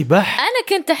حكاية أندي بح.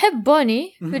 أنا كنت أحب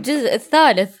بوني في الجزء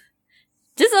الثالث.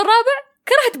 الجزء الرابع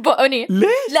كرهت بوني.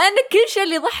 ليش؟ لأن كل شيء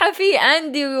اللي ضحى فيه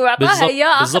أندي وعطاها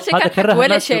إياه آخر شيء كان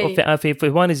ولا شيء في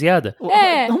بوني زيادة.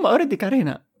 هم أوريدي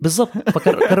كارهينها بالضبط،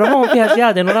 فكرهوهم فيها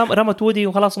زيادة إنه رمت وودي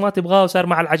وخلاص ما تبغاه وصار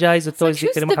مع العجائز التويز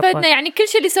اللي ما استفدنا. يعني كل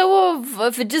شيء اللي سووه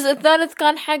في الجزء الثالث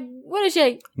كان حق ولا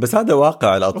شيء. بس هذا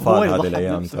واقع الأطفال هذه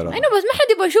الأيام ترى. أنا بس ما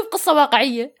حد يبغى يشوف قصة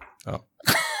واقعية.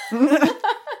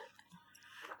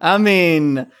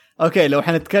 آمين. أوكي لو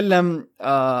حنتكلم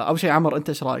أول شيء عمر أنت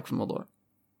إيش رأيك في الموضوع؟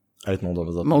 أي موضوع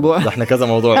بالضبط؟ موضوع احنا كذا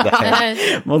موضوع دحين.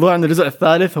 موضوع إن الجزء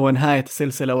الثالث هو نهاية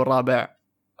السلسلة والرابع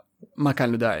ما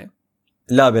كان له داعي.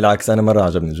 لا بالعكس أنا مرة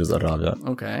عجبني الجزء الرابع.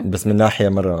 أوكي. بس من ناحية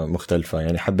مرة مختلفة.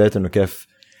 يعني حبيت إنه كيف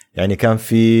يعني كان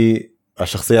في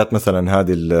الشخصيات مثلا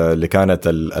هذه اللي كانت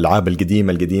الألعاب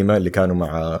القديمة اللي كانوا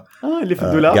مع اللي في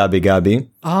الدولاب جابي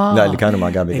لا اللي كانوا مع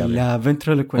جابي لا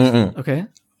ventriloquist. أوكي.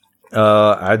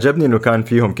 عجبني إنه كان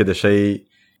فيهم كده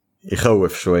شيء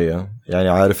يخوف شوية. يعني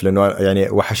عارف لأنه يعني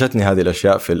وحشتني هذه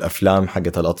الأشياء في الأفلام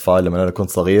حقت الأطفال لما أنا كنت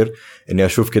صغير، إني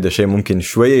أشوف كده شيء ممكن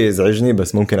شوية يزعجني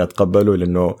بس ممكن أتقبله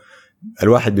لأنه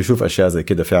الواحد بيشوف أشياء زي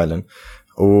كده فعلا.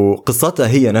 وقصتها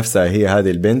هي نفسها هي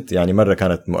هذه البنت يعني مرة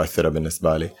كانت مؤثرة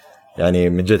بالنسبة لي. يعني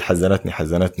من جد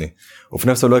حزنتني. وفي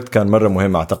نفس الوقت كان مرة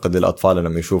مهم أعتقد للأطفال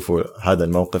لما يشوفوا هذا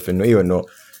الموقف إنه إيوه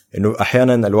إنه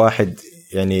أحيانا الواحد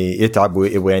يعني يتعب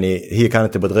ويعني هي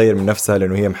كانت بتغير من نفسها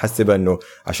لأنه هي محسبة إنه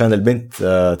عشان البنت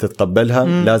تتقبلها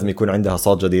لازم يكون عندها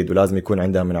صوت جديد ولازم يكون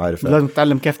عندها من عارفة لازم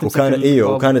تتعلم كيف تمسك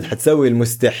وكانت حتسوي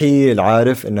المستحيل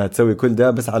عارف إنها تسوي كل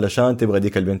ده بس علشان تبغى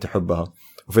ديك البنت تحبها.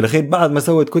 وفي الأخير بعد ما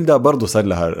سوت كل ده برضو صار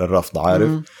لها الرفض عارف.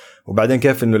 وبعدين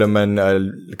كيف إنه لما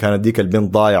كانت ديك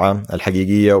البنت ضايعة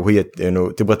الحقيقية وهي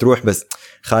إنه تبغى تروح بس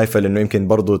خايفة لأنه يمكن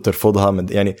برضو ترفضها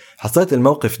يعني حسيت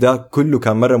الموقف ده كله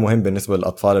كان مرة مهم بالنسبة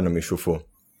للأطفال إنهم يشوفوه.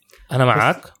 أنا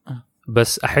معك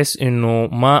بس أحس إنه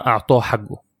ما أعطوه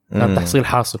حقه. كان تحصيل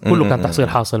حاصل، كله كان تحصيل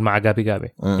حاصل مع جابي.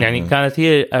 يعني كانت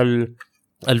هي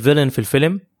الفيلن في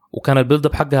الفيلم، وكان البيلد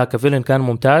اب حقها كفيلن كان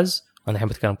ممتاز. انا الحين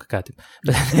بتكلم ككاتب.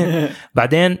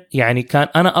 بعدين يعني كان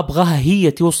انا ابغاها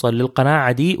هي توصل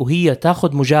للقناعه دي، وهي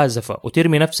تاخذ مجازفه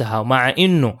وترمي نفسها مع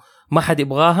انه ما حد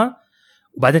يبغاها،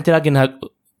 وبعدين تلاقي انها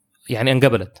يعني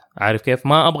انقبلت. عارف كيف؟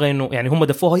 ما ابغى انه يعني هم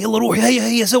دفوها يلا روحي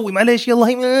هي سوي معليش يلا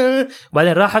هي،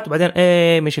 وبعدين راحت وبعدين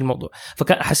مش الموضوع.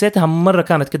 فكان حسيتها مره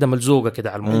كانت كده ملزوقه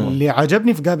كده على الموضوع. اللي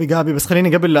عجبني في جابي بس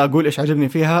خليني قبل لا اقول ايش عجبني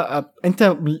فيها،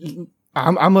 انت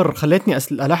عمر خليتني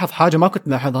الاحظ حاجه ما كنت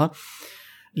لاحظها.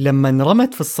 لما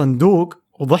انرمت في الصندوق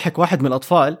وضحك واحد من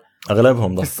الاطفال،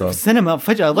 اغلبهم ضحكوا في السينما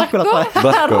فجاه ضحكوا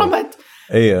الاطفال رمت.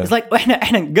 ايوه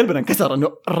احنا قلبنا انكسر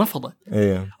انه رفضت.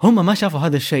 ايوه هم ما شافوا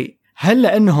هذا الشيء. هل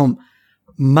لانهم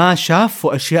ما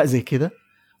شافوا اشياء زي كذا؟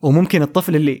 وممكن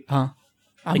الطفل اللي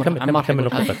كمل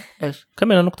نقطتك. ايش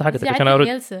كمل النقطه حقتك عشان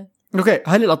ارد. اوكي،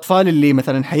 هل الاطفال اللي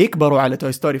مثلا حيكبروا على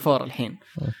توي ستوري 4 الحين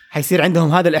حيصير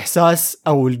عندهم هذا الاحساس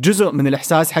او الجزء من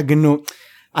الاحساس حق انه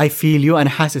I feel you، انا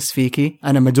حاسس فيكي،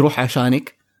 انا مجروح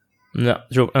عشانك؟ لا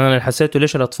شوف، انا اللي حسيته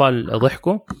ليش الاطفال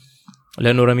ضحكوا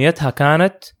لانه رميتها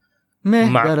كانت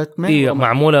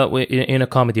معموله in a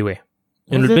comedy way.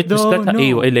 انه البنت مسكتها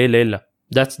ايوه الا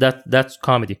that's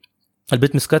comedy.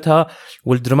 البنت مسكتها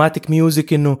والدراماتيك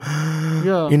ميوزك انه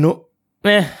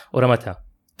ورمتها.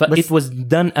 it was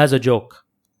done as a joke.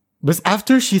 بس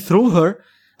after she threw her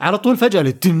على طول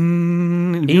فجأة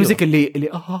الميوزك اللي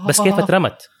بس كيف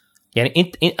اترمت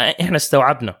يعني احنا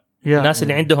استوعبنا. الناس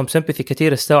اللي عندهم سيمباثي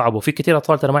كثير استوعبوا. في كثير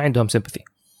اطفال ترى ما عندهم سيمباثي،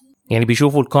 يعني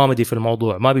بيشوفوا الكوميدي في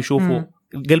الموضوع، ما بيشوفوا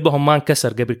قلبهم ما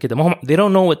انكسر قبل كده، ما هم they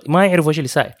don't know ما يعرفوا ايش اللي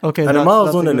صاير. انا ما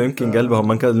اظن انه يمكن قلبهم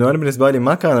ما انكسر، لانه انا بالنسبه لي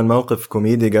ما كان الموقف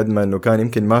كوميدي قد ما انه كان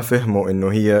يمكن ما فهموا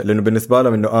انه هي، لانه بالنسبه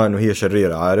لهم انه هي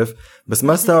شريره عارف، بس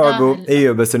ما استوعبوا.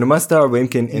 ايوه بس انه ما استوعبوا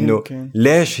يمكن انه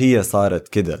ليش هي صارت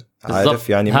كده عارف.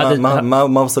 يعني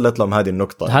ما وصلت لهم هذه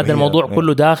النقطه. هذا الموضوع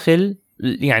كله داخل،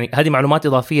 يعني هذه معلومات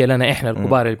اضافيه لنا احنا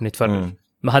الكبار اللي بنتفرج.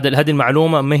 هذه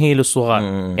المعلومه ما هي للصغار.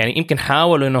 يعني يمكن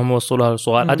حاولوا انهم يوصلوها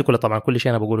للصغار. هذه كلها طبعا كل شيء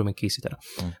انا بقوله من كيسي ترى،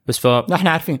 بس احنا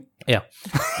عارفين.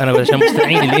 انا عشان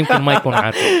مستمعين اللي يمكن ما يكونوا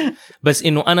عارفين، بس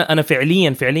انه انا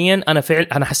فعليا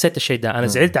انا حسيت الشيء ده. انا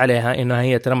زعلت عليها انها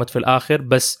هي ترمت في الاخر،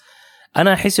 بس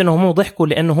انا احس انه هم ضحكوا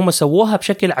لانه هم سووها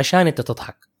بشكل عشان انت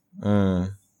تضحك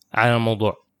على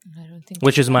الموضوع.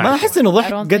 ما احس انه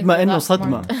ضحك قد ما انه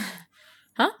صدمه.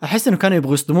 احس انه كانوا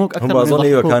يبغوا يصدموك اكثر. هم اظن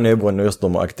ايوه كانوا يبغوا انه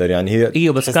يصدموا اكثر. يعني هي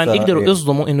ايوه بس كان يقدروا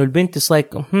يصدموا انه البنت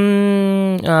لايك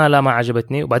لا ما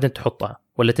عجبتني، وبعدين تحطها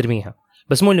ولا ترميها،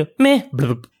 بس مو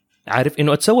عارف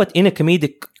انه اتسوت إنه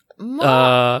كوميديك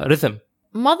ريثم.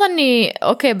 ما ظني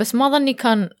اوكي، بس ما ظني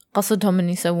كان قصدهم ان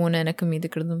يسوون انا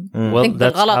كوميديك ريثم.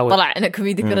 غلط طلع انا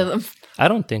كوميديك ريثم. I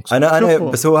don't think so. انا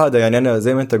بس هو هذا يعني انا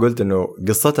زي ما انت قلت انه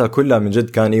قصتها كلها من جد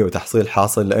كان ايوه تحصيل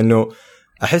حاصل، لانه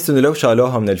احس انه لو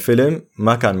شالوها من الفيلم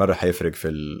ما كان مره حيفرق في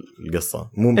القصه.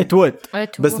 مو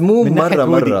بس مو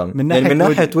مره من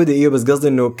ناحيه ودي ايوه، بس قصدي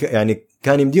انه يعني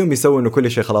كان يمديهم يسووا انه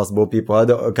كل شيء خلاص بو بيبو.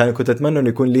 هذا كنت اتمنى انه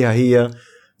يكون ليها هي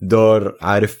دور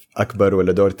عارف اكبر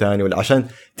ولا دور تاني، ولا عشان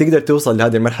تقدر توصل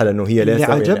لهذه المرحله انه هي ليه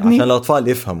عشان الاطفال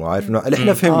يفهموا عارف انه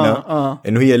احنا فهمنا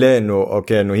انه هي ليه انه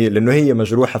اوكي انه هي لانه هي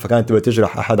مجروحه فكانت تبغى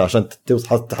تجرح احد عشان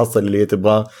تحصل اللي هي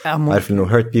تبغاه. عارف انه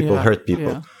hurt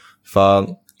people ف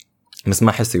بس ما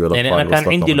احس يقول يعني انا كان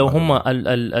عندي لو هم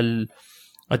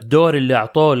الدور اللي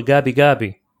اعطوه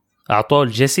الجابي اعطوه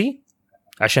لجيسي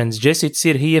عشان جيسي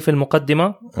تصير هي في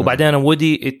المقدمه، وبعدين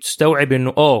ودي تستوعب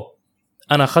انه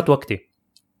انا اخذت وقتي،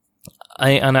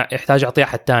 انا احتاج اعطي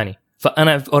احد تاني.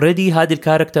 فانا اوريدي هذه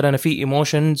الكاركتر انا في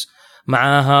ايموشنز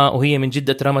معاها، وهي من جد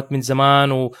اترمت من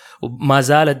زمان وما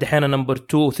زالت دحين نمبر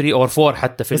 2 و 3 و 4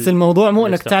 حتى في. بس الموضوع مو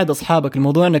انك تساعد اصحابك،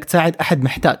 الموضوع انك تساعد احد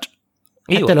محتاج.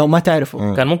 أيوة. حتى لو ما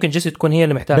تعرفه كان ممكن جيسي تكون هي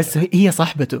اللي محتاجة، بس هي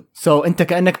صاحبته. انت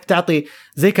كأنك بتعطي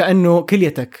زي كأنه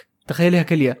كليتك، تخيلها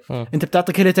كلية. انت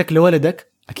بتعطي كليتك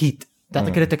لولدك اكيد،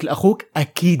 تعطي كليتك لاخوك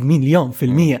اكيد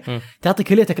 1,000,000%. تعطي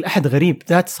كليتك لاحد غريب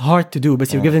that's hard to do،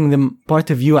 بس you're giving them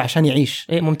part of you عشان يعيش.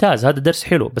 ممتاز، هذا درس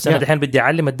حلو. بس انا الحين بدي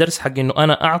اعلم الدرس حق انه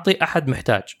انا اعطي احد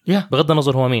محتاج بغض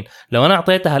النظر هو مين. لو انا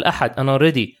اعطيتها لاحد انا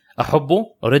اوريدي احبه،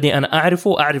 اوريدي انا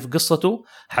اعرفه، اعرف قصته،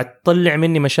 حتطلع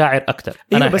مني مشاعر اكثر.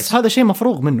 انا بس هذا شيء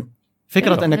مفروغ منه.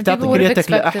 فكره انك تعطي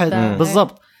كليتك لاحد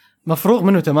بالضبط مفروغ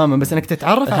منه تماما، بس انك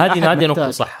تتعرف على هذه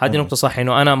نقطه صح. هذه نقطه صح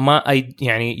انه انا ما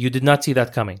يعني you did not see that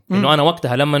coming. انه انا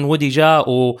وقتها لما ودي جاء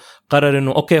وقرر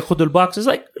انه اوكي خذوا البوكس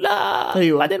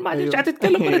لا بعدين ما رجعت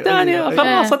تتكلم مره ثانيه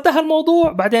خلاص انتهى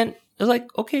الموضوع. بعدين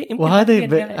اوكي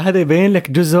وهذا يبين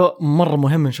لك جزء مره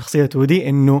مهم من شخصيه ودي،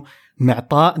 انه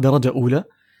معطاء درجه اولى،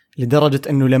 لدرجه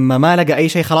انه لما ما لقى اي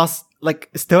شيء خلاص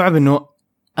استوعب انه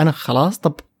انا خلاص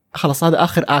طب خلاص هذا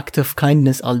اخر act of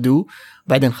kindness I'll do.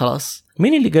 بعدين خلاص.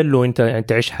 مين اللي قال له انت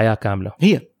تعيش حياه كامله؟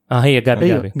 هي هي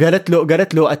جابي.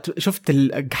 قالت له شفت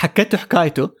حكته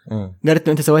حكايته. قالت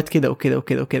له انت سويت كذا وكذا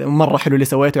وكذا وكذا مره حلو اللي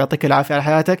سويته يعطيك العافيه على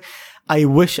حياتك. I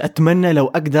wish أتمنى لو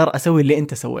أقدر أسوي اللي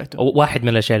أنت سويته. واحد من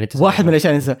الأشياء اللي أنت سويته. واحد من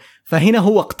الأشياء اللي أنت. فهنا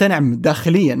هو اقتنع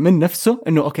داخليا من نفسه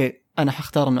إنه أوكي أنا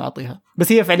حختار إنه أعطيها.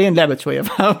 بس هي فعليا لعبت شوية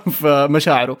في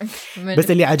مشاعره.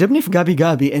 بس اللي عجبني في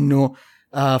جابي إنه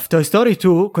في توي ستوري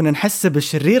 2 كنا نحس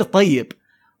بالشرير طيب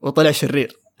وطلع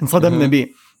شرير انصدمنا بيه.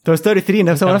 توي ستوري 3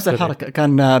 نفس الحركة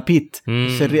كان بيت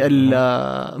الشرير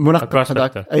المنقط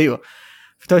هذاك. أيوه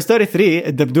في توي ستوري 3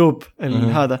 الدبدوب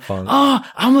هذا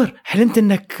عمر حلمت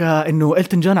انه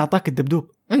إلتون جون اعطاك الدبدوب.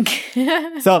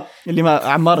 صار اللي ما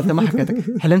عمار انت ما حكيتك.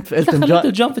 حلمت في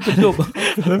إلتون جون في الدبدوب.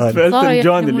 حلمت في إلتون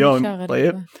جون اليوم.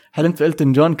 طيب حلمت في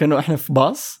إلتون جون كانوا احنا في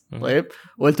باص. طيب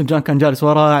وإلتون جون كان جالس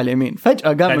ورا على اليمين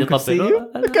فجأة قام من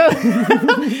كرسيه.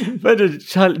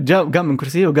 فجأة قام من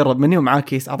كرسيه وقرب مني ومعاه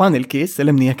كيس اعطاني الكيس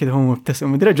سلمني اياه كذا هو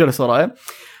مبتسم مدري جالس ورايا.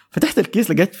 فتحت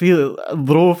الكيس لقيت فيه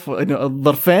ظروف انه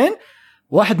الظرفين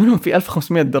واحد منهم في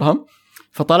 1500 درهم.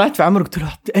 فطلعت في عمر قلت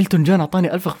له إلتون جون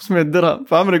أعطاني 1500 درهم.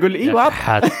 فعمر يقول لي إيوه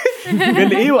أعطى. قال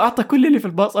لي إيوه أعطى كل اللي في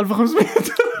الباص 1500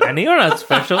 يعني you're not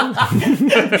special.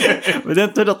 بعدين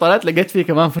طلعت لقيت فيه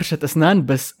كمان فرشة أسنان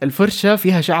بس الفرشة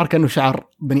فيها شعر كأنه شعر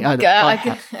بني آدم.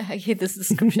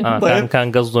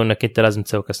 كان قصده إنك أنت لازم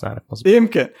تسوي أسنانك مظبوط.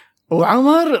 يمكن.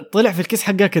 وعمر طلع في الكيس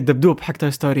حقك الدبدوب حق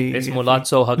توي ستوري اسمه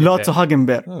لاتسو هاجن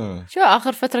بير. شو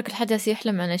آخر فترة كل حد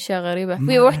يحلم عن أشياء غريبة.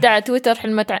 في وحدة على تويتر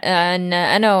حلمت أن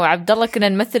أنا وعبد الله كنا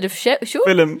نمثل في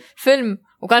فيلم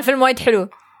وكان فيلم وايد حلو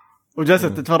وجلست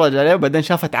تتفرج عليه وبعدين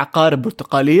شافت عقارب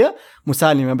برتقالية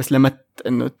مسالمة بس لما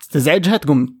إنه تزعجها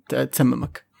تقوم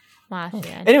تسممك. ما أعرف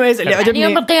يعني. anyways اللي عجبني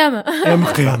يوم القيامة.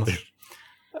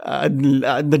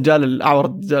 الدجال الأعور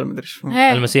الدجال مدري شو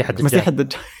المسيح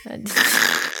الدجال.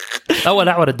 أول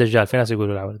أعور الدجال في ناس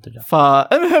يقولوا الأعور الدجال.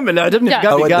 فالمهم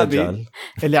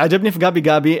اللي عجبني في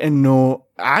جابي إنه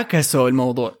عكسوا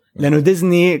الموضوع لأنه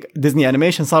ديزني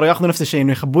أنيميشن صاروا يأخذوا نفس الشيء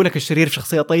إنه يخبوا لك الشرير في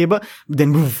شخصية طيبة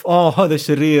بعدين هذا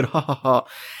الشرير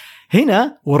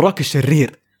هنا وراك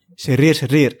الشرير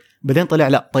شرير بعدين طلع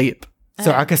لا طيب.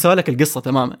 سو عكسوا لك القصة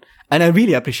تماما. أنا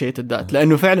really appreciated that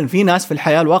لأنه فعلا في ناس في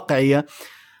الحياة الواقعية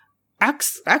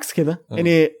عكس كذا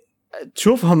يعني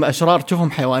تشوفهم أشرار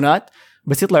تشوفهم حيوانات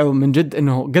بس يطلعوا من جد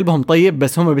إنه قلبهم طيب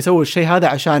بس هم بيسووا الشيء هذا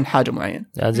عشان حاجة معينة.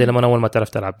 زي لما أول ما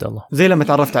تعرفت على عبد الله. زي لما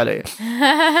تعرفت عليه.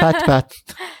 بات.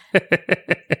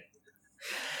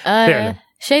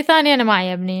 شيء ثاني أنا ما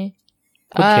عجبني.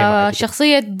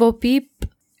 شخصية بوبيب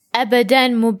أبداً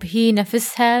مو هي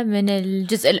نفسها من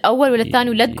الجزء الأول ولا الثاني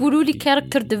ولا تقولوا لي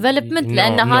character development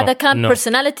لأن هذا كان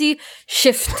personality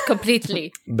shift completely.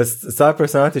 بس صار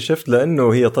personality shift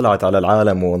لأنه هي طلعت على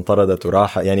العالم وانطردت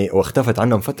وراحة يعني واختفت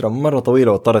عنهم فترة مرة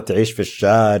طويلة واضطرت تعيش في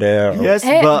الشارع. Yes,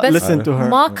 but listen to her.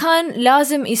 ما كان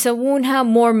لازم يسوونها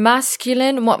more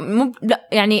masculine لا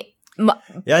يعني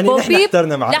نحن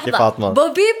احترنا معك فاطمة.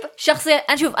 بوبيب شخصية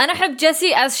أنا أحب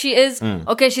جيسي as she is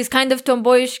okay she's kind of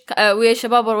tomboyish ويا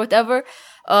شباب or whatever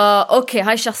أوكي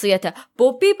هاي شخصيتها.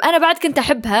 بوبيب أنا بعد كنت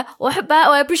أحبها وأحبها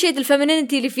و appreciate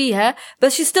الفيمينينيتي اللي فيها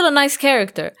بس she's still a nice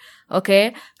character.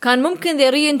 أوكي كان ممكن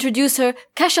they reintroduce her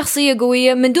كشخصية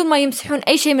قوية من دون ما يمسحون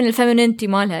أي شيء من الفيمينينيتي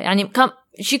مالها يعني كان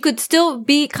she could still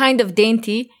be kind of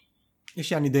dainty.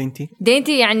 إيش يعني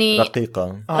دينتي يعني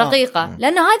رقيقة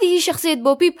لأنه هذه هي شخصية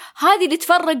بوبيب. هذه اللي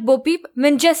تفرق بوبيب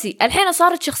من جيسي. الحين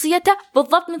صارت شخصيته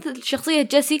بالضبط مثل شخصية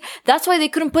جيسي. That's why they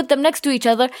couldn't put them next to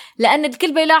each other لأن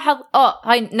الكل بيلاحظ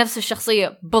هاي نفس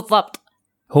الشخصية بالضبط.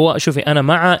 هو شوفي أنا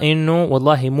مع إنه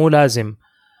والله مو لازم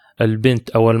البنت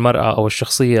أو المرأة أو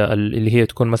الشخصية اللي هي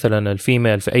تكون مثلا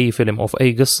الفيميل في أي فيلم أو في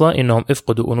أي قصة إنهم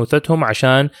يفقدوا أنوثتهم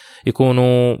عشان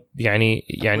يكونوا يعني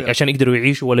عشان يقدروا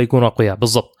يعيشوا ولا يكونوا أقوياء.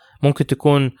 بالضبط ممكن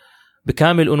تكون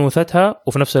بكامل أنوثتها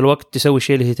وفي نفس الوقت تسوي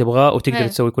الشيء اللي هي تبغاه وتقدر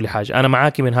تسوي كل حاجة. أنا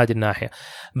معاكي من هذه الناحية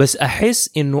بس أحس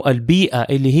إنه البيئة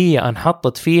اللي هي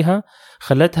انحطت فيها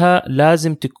خلتها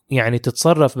لازم يعني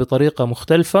تتصرف بطريقة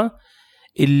مختلفة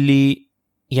اللي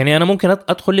يعني أنا ممكن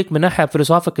أدخل لك من ناحية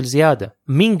فلسفك الزيادة.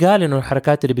 مين قال إنه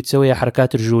الحركات اللي بتسويها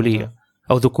حركات رجولية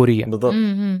أو ذكورية؟ بالضبط.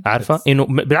 عارفة إنه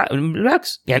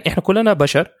بالعكس يعني إحنا كلنا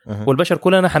بشر والبشر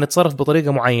كلنا حنتصرف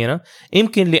بطريقة معينة.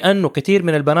 يمكن لأنه كثير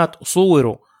من البنات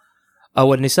صوروا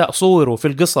أو النساء صوروا في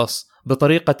القصص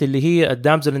بطريقة اللي هي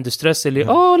الدامزل إن ديستريس اللي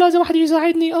لازم واحد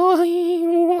يساعدني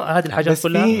هذه الحاجات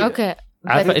كلها. أوكي.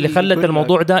 عارفة اللي خلت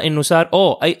الموضوع ده إنه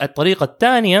صار أي الطريقة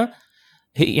الثانية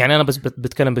يعني أنا بس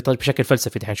بتكلم بشكل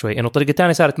فلسفي دحين شوي إنه الطريقة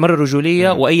الثانية صارت مرة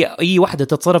رجولية وأي واحدة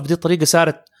تتصرف بدي الطريقة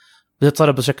صارت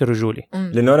بتتصرف بشكل رجولي.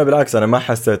 لأنه أنا بالعكس أنا ما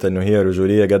حسيت إنه هي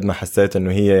رجولية قد ما حسيت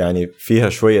إنه هي يعني فيها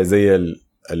شوية زي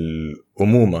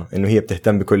الأمومة، إنه هي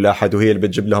بتهتم بكل أحد وهي اللي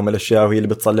بتجيب لهم الأشياء وهي اللي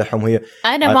بتصلحهم، وهي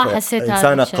أنا ما حسيت هذا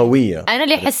إنسانة قوية. أنا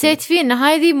اللي حسيت فيه إن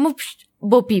هذه مو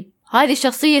بو بيب، هذه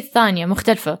الشخصية الثانية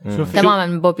مختلفة تماما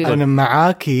من بو بيب. أنا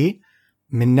معاكي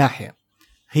من ناحية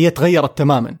هي تغيرت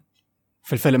تماما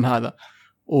في الفيلم هذا،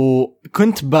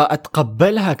 وكنت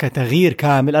بأتقبلها كتغيير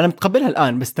كامل. أنا متقبلها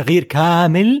الآن بس تغيير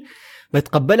كامل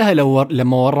بتقبلها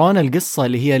لما ورانا القصة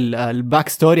اللي هي الباك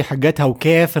ستوري حقتها،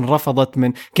 وكيف انرفضت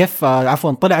من كيف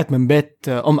عفوا طلعت من بيت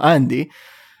أندي.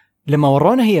 لما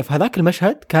ورانا هي في هذاك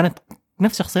المشهد كانت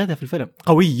نفس شخصيتها في الفيلم،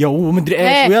 قوية ومدري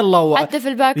ايش ويلا حتى في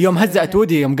الباك يوم هزأت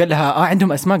ودي يوم قال لها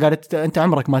عندهم اسماء، قالت انت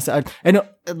عمرك ما سألت، انه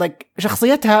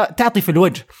شخصيتها تعطي في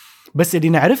الوجه. بس اللي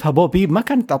نعرفها بو بيب ما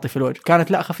كانت تعطي في الوجه،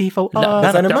 كانت لا خفيفة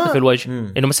لا كانت تعطي في الوجه.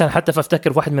 انه مثلا حتى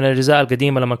فافتكر في واحد من الاجزاء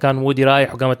القديمه لما كان وودي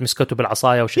رايح وقامت مسكته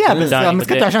بالعصايه وشتته بس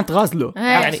مسكته عشان تغازله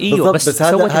يعني ايوه بس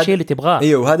سوت الشيء اللي تبغاه.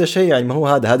 ايوه وهذا الشيء يعني ما هو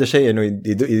هذا شيء انه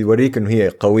يوريك انه هي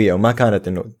قويه وما كانت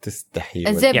انه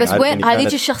تستحي زين. بس وين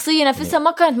هذيك الشخصيه نفسها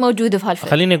ما كانت موجوده في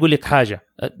هالفيلم. خليني اقول لك حاجه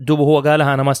دوبه هو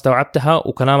قالها انا ما استوعبتها،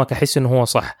 وكلامك احس انه هو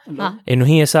صح انه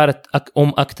هي صارت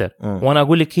اكثر. وانا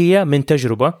اقول لك هي من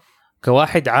تجربه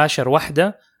كواحد عاشر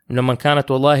واحده لما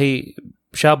كانت والله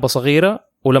شابة صغيرة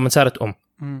ولما صارت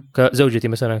كزوجتي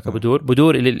مثلا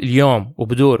بدور اليوم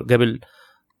وبدور قبل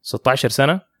 16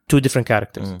 سنة two different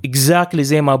characters exactly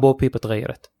زي ما بو بيب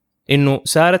تغيرت. إنه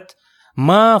صارت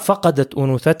ما فقدت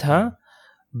أنوثتها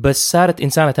بس صارت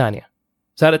إنسانة تانية.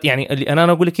 صارت يعني اللي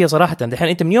أنا أقول لك هي صراحة دحين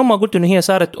أنت من يوم ما قلت إنه هي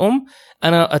صارت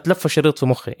أنا أتلف شريط في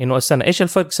مخي إنه السنة إيش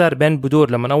الفرق صار بين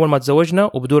بدور لما أول ما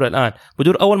تزوجنا وبدور الآن.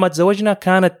 بدور أول ما تزوجنا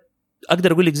كانت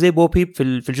أقدر أقول لك زي بو بيب في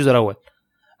الجزء الأول،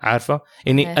 عارفة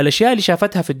إني الأشياء اللي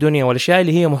شافتها في الدنيا والأشياء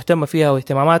اللي هي مهتمة فيها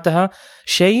واهتماماتها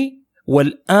شيء،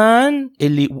 والآن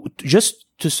اللي just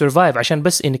to survive عشان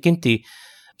بس إنك أنت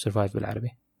survive بالعربي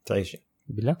تعيشي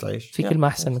بالله تعيش في كلمة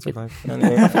أحسن من كده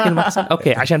يعني في كلمة أحسن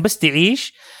أوكي عشان بس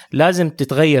تعيش لازم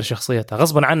تتغير شخصيتها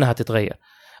غصبا عنها تتغير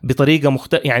بطريقة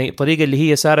يعني بطريقة اللي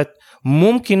هي صارت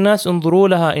ممكن ناس انظروا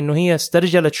لها إنه هي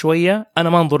استرجلت شوية. أنا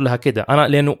ما انظر لها كده أنا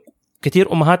لأنه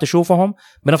كثير أمهات أشوفهم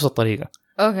بنفس الطريقة.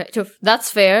 أوكي شوف that's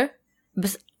fair.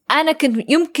 بس أنا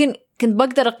كنت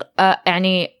بقدر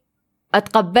يعني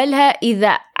أتقبلها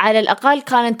إذا على الأقل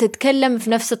كانت تتكلم في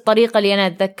نفس الطريقة اللي أنا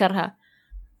أتذكرها.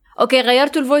 أوكي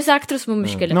غيرتوا الفويس أكترس مو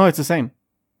مشكلة. no it's the same.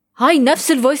 هاي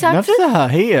نفس الفويس أكترس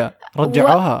نفسها هي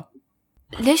رجعوها.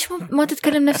 ليش ما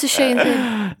تتكلم نفس الشيء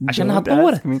عشانها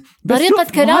تطورت طريقة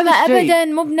كلامها أبدا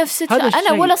مو بنفس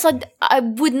أنا ولا صد I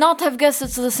would not have guessed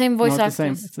it's the same voice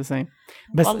actress. It's the same.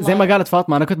 بس والله. زي ما قالت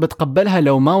فاطمة أنا كنت بتقبلها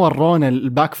لو ما ورونا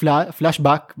الباك فلاش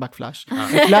باك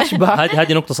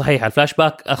هذه نقطة صحيحة. الفلاش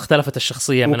باك اختلفت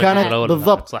الشخصية من الأول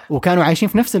بالضبط صح. وكانوا عايشين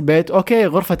في نفس البيت. أوكي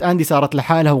غرفة أندي صارت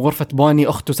لحالها وغرفة بوني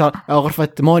أخته غرفة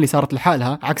مولي صارت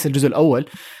لحالها عكس الجزء الأول.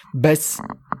 بس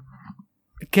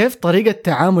كيف طريقة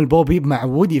تعامل بو بيب مع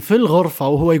وودي في الغرفة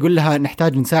وهو يقول لها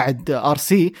نحتاج نساعد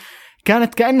RC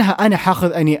كانت كأنها أنا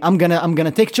حاخذ أني I'm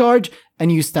gonna take charge and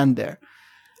you stand there.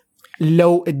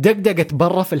 لو الدقدقت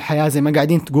برا في الحياة زي ما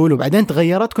قاعدين تقولوا بعدين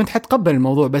تغيرت كنت حتقبل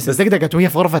الموضوع. بس الدقدقت وهي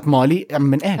في غرفة مالي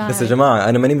من إيه؟ بس يا جماعة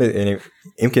أنا ماني يعني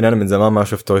يمكن أنا من زمان ما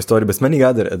شفت توي ستوري بس ماني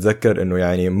قادر أتذكر إنه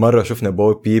يعني مرة شفنا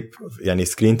بو بيب يعني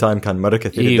سكرين تايم كان مرة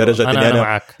كثير لدرجة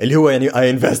أنا اللي هو يعني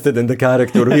I invested in the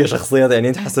character وهي شخصيات يعني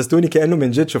أنت حسستوني كأنه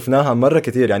من جد شفناها مرة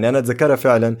كثير. يعني أنا أتذكرها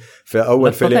فعلا في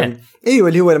أول فيلم أيوة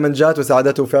اللي هو لما جات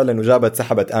وساعدته فعلا وجابت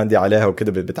سحبت أندي عليها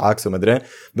وكده بتعاكسه مدرين.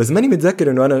 بس ماني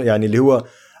متذكر إنه أنا يعني اللي هو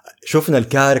شفنا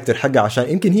الكاركتر حقه عشان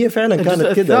يمكن هي فعلا كانت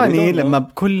كده. الثاني لما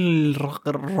بكل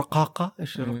رقاقة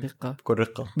إيش الرقيقة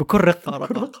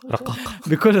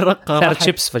بكل رقة صارت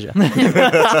شيبس فجأة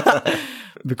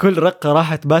بكل رقة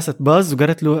راحت باست باز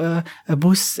وقالت له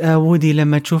أبوس وودي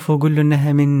لما تشوفه قول له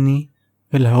إنها مني.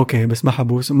 قال لها أوكي بس ما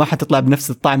حبوس وما حتطلع بنفس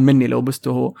الطعم مني لو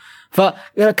بسته هو.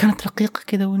 فكانت رقيقة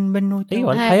كده ونبنوت.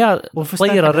 أيوة الحياة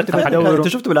طيرة الرقة. أنت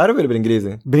شفته بالعربي ولا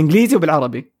بالإنجليزي؟ بالإنجليزي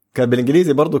وبالعربي. كان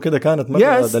بالانجليزي برضو كده كانت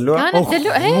مرة دلوعة.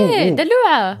 كانت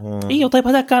دلوعة. ايوه طيب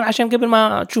هذا كان عشان قبل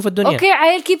ما تشوف الدنيا. اوكي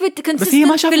عيل كيف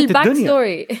كونسيستنت في الباك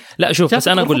ستوري. لا شوف بس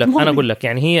انا اقول لك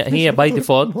يعني هي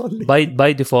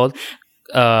باي ديفولت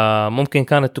ممكن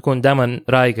كانت تكون دائما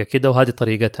رايقة كده وهذه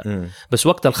طريقتها. بس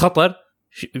وقت الخطر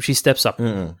شي ستيبس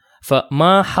اب.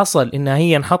 فما حصل انها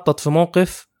هي انحطت في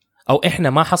موقف او احنا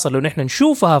ما حصل لو احنا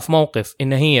نشوفها في موقف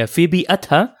ان هي في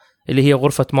بيئتها اللي هي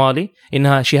غرفة مالي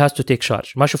إنها she has to take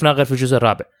charge. ما شفناه غير في الجزء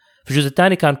الرابع. في الجزء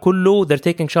الثاني كان كله they're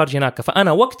taking charge هناك.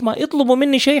 فأنا وقت ما يطلبوا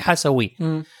مني شيء حسويه.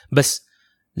 بس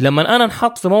لما أنا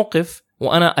نحط في موقف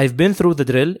وأنا I've been through the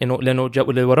drill إنه لأنه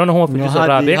اللي ورانا هو في الجزء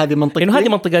الرابع إنه هذه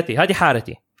منطقتي هذه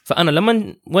حارتي. فانا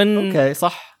لما اوكي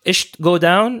صح ايش جو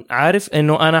داون عارف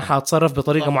انه انا حاتصرف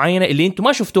بطريقه معينه اللي انتم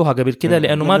ما شفتوها قبل كده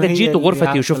لانه ما قد جيتوا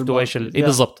غرفتي وشفتوا ايش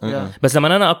بالضبط. بس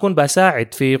لما انا اكون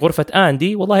بساعد في غرفه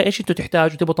اندي والله ايش انتوا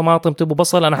تحتاجوا تبوا طماطم تبوا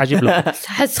بصل انا حجيب لكم.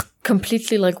 حس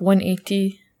completely like 180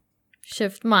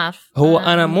 شفت ما اعرف. هو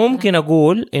انا ممكن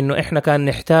اقول انه احنا كان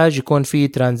نحتاج يكون في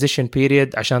ترانزيشن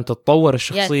بيريد عشان تتطور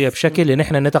الشخصيه بشكل ان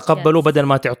احنا نتقبله بدل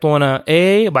ما تعطونا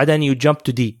A وبعدين يو جامب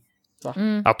تو D. صح.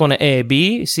 اعطونا A B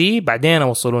C بعدين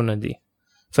وصلونا D.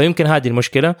 فيمكن هذه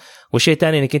المشكله. والشيء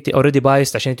الثاني انك انت اوريدي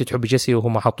بايست عشان انت تحبي جيسي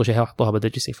وهم حطوا شيء حطوها بدل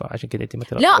جيسي فعشان كده انت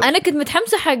مثلا. لا انا كنت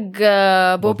متحمسه حق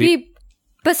بوبيب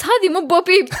بس هذه مو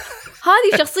بوبيب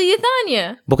هذه شخصيه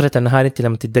ثانيه. بكره النهار انت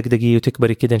لما تدقدقي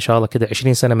وتكبري كده ان شاء الله كده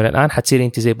 20 سنه من الان حتصيري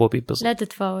انت زي بوبيب بالضبط. لا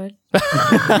تتفاول.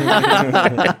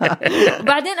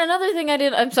 بعدين another thing I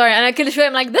did I'm sorry أنا كل شوي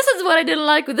I'm like this is what I didn't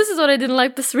like this is what I didn't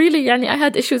like this really يعني I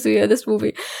had issues with this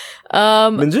movie.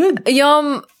 من جد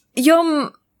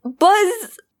يوم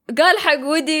باز قال حق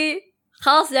ودي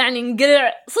خلاص يعني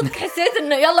انقلع صدق حسيت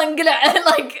انه يلا انقلع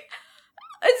like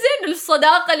زين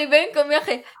الصداقة اللي بينكم يا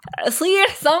أخي صيح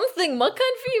something ما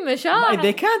كان فيه مشاعر.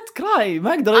 they can't cry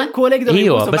ما يقدر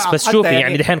ايوه بس شوفي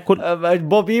يعني دحين كل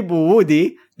بوبيب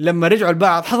وودي لما رجعوا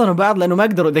لبعض حضنوا بعض لأنه ما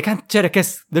يقدروا they can't share a kiss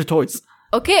they're toys.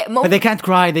 okay they can't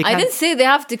cry they can't. I didn't say they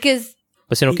have to kiss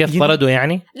بس انه كيف طردوا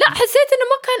يعني لا حسيت انه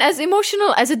ما كان as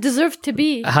emotional as it deserved to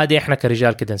be. هذه احنا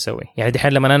كرجال كده نسوي يعني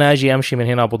دحين لما انا اجي امشي من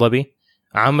هنا ابو ظبي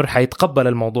عمرو حيتقبل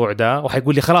الموضوع ده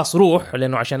وحيقول لي خلاص روح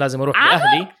لانه عشان لازم اروح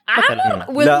لاهلي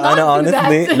لا انا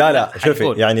honestly لا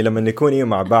شوفي يعني لما نكون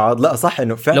مع بعض لا صح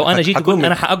انه لو انا جيت اقول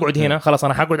انا حاقعد هنا خلاص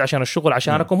انا حاقعد عشان الشغل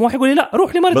عشانكم هو حيقول لي لا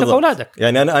روح لمرتك واولادك.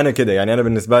 يعني انا كده يعني انا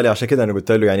بالنسبه لي عشان كده انا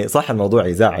قلت له يعني صح الموضوع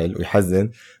يزعل ويحزن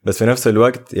بس في نفس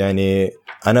الوقت يعني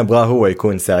انا ابغاه هو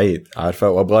يكون سعيد عارفه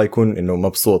وابغاه يكون انه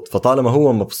مبسوط فطالما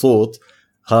هو مبسوط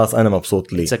خلاص انا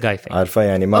مبسوط لي عارفه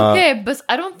يعني ما اوكي بس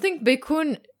I don't think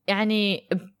بيكون يعني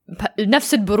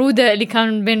نفس البرودة اللي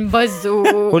كان بين باز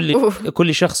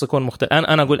كل شخص يكون مختلف.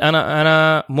 أنا أقول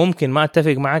أنا ممكن ما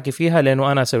أتفق معاك فيها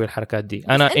لأنه أنا أسوي الحركات دي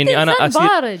إني أنا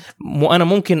أصير أنا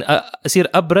ممكن أصير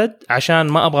أبرد عشان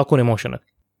ما أبغى أكون إيموشنال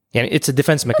يعني it's a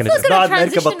defense mechanism. بعد ما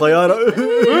يركب الطيارة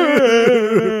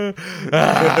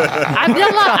عبد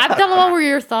الله what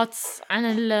were your thoughts عن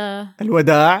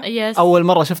الوداع؟ أول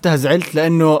مرة شفتها زعلت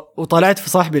لأنه وطلعت في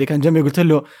صاحبي اللي كان جنبي قلت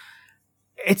له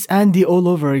It's Andy all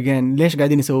over again. ليش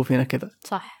قاعدين يسووا فينا كذا؟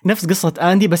 صح. نفس قصة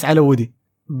أندي بس على وودي.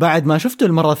 بعد ما شفته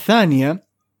المرة الثانية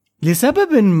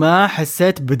لسبب ما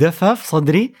حسيت بدفى في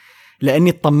صدري لأني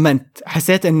اطمنت.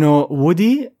 حسيت إنه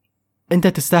وودي أنت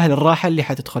تستاهل الراحة اللي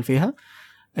حتدخل فيها.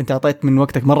 أنت أعطيت من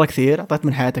وقتك مرة كثير، أعطيت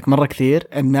من حياتك مرة كثير.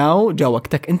 and now جاء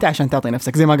وقتك أنت عشان تعطي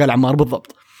نفسك زي ما قال عمار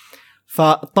بالضبط.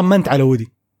 فطمنت على وودي.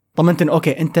 طمنت إنه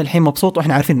أوكي أنت الحين مبسوط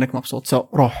وإحنا عارفين إنك مبسوط.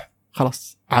 روح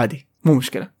خلاص عادي مو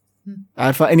مشكلة.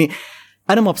 عارفة إني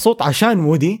أنا مبسوط عشان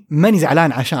وودي ماني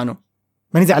زعلان عشانه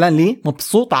ماني زعلان ليه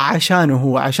مبسوط عشانه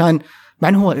هو عشان مع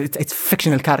إنه هو it's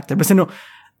fictional character بس إنه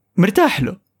مرتاح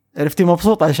له عرفتي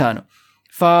مبسوط عشانه.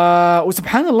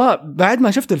 وسبحان الله بعد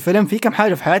ما شفت الفيلم في كم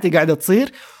حاجة في حياتي قاعدة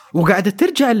تصير وقاعدة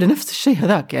ترجع لنفس الشيء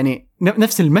هذاك يعني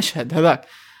نفس المشهد هذاك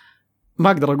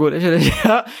ما أقدر أقول إيش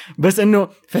الأشياء بس إنه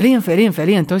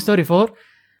فعليا Toy Story 4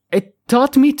 it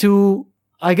taught me to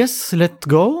I guess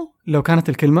let go لو كانت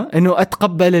الكلمة إنه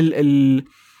أتقبل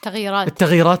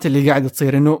التغييرات اللي قاعدة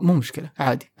تصير إنه مو مشكلة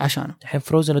عادي عشانه. الحين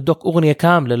فروزن الدوك أغنية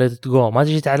كاملة let it go ما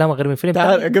تجي تعلمها غير من فيلم.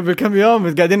 قبل كم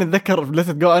يوم قاعدين نتذكر let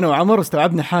it go أنا وعمر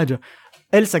واستوعبنا حاجة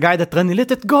إلسا قاعدة تغني let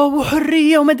it go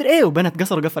وحرية وما أدري إيه وبنت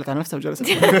قصر وقفلت على نفسها وجلست.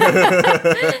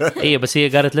 إيه بس هي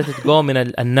قالت let it go من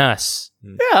الناس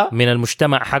من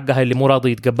المجتمع حقها اللي مو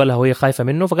راضي يتقبلها وهي خايفة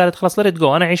منه فقالت خلاص let it go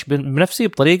أنا أعيش بنفسي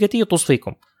بطريقتي يطوص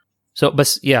فيكم.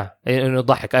 بس انه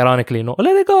ضحك ايرونيكلي انه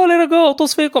let it go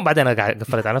طص فيكم بعدين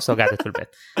قفلت على نفسها وقعدت في البيت.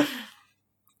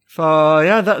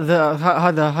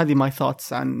 هذه my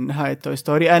thoughts عن نهاية توي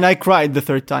ستوري and I cried the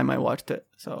third time I watched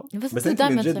it. بس انت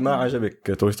من جد ما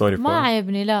عجبك توي ستوري 4؟ ما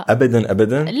عجبني لا ابدا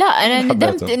لا انا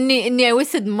ندمت اني I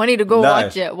wasted money to go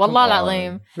watch it والله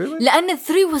العظيم لان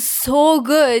 3 was so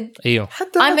good. ايوه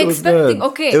I'm expecting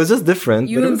okay it was just different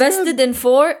you invested in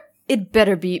 4 it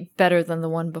better be better than the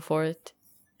one before it.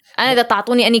 أنا إذا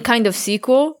تعطوني any kind of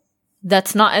sequel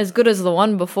that's not as good as the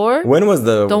one before. When was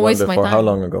the don't one waste before? my time. How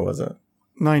long ago was it?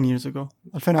 9 years ago.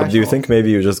 2010. Do you think maybe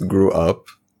you just grew up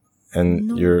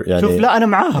and you're يعني شوف لا أنا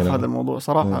معاها في هذا الموضوع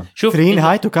صراحة. شوف 3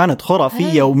 نهايته كانت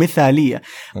خرافية ومثالية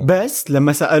بس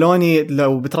لما سألوني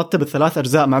لو بترتب ال3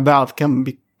 أجزاء مع بعض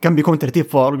كم بيكون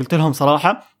ترتيب 4 قلت لهم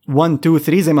صراحة 1 2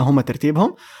 3 زي ما هم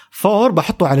ترتيبهم 4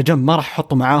 بحطه على جنب ما راح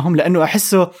أحطه معاهم لأنه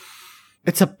أحسه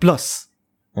it's a plus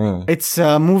it's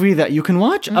a movie that you can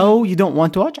watch أو you don't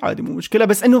want to watch عادي مو مشكلة.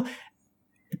 بس إنه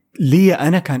لي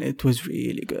أنا كان it was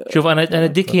really good. شوف أنا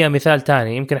أديك هي مثال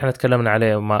تاني يمكن إحنا تكلمنا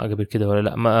عليه ما قبل كده ولا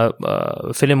لا. ما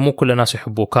فيلم مو كل الناس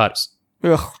يحبوه كارز.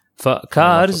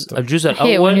 فكارز الجزء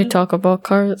الأول when you talk about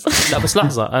cars. لا بس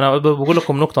لحظة أنا بقول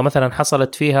لكم نقطة مثلا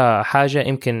حصلت فيها حاجة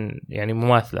يمكن يعني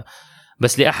مماثلة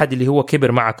بس لأحد اللي هو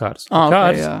كبر مع كارز.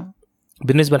 كارز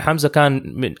بالنسبة لحمزة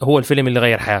كان هو الفيلم اللي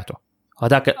غير حياته.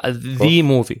 هذاك ذي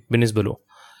موفي بالنسبة له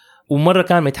ومرة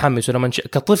كان متحمس. ولما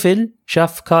كطفل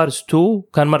شاف كارز 2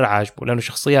 كان مرة عاجبه لأنه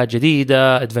شخصيات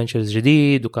جديدة ادفنتشرز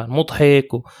جديد وكان مضحك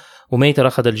وميتر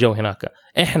أخذ الجو هناك.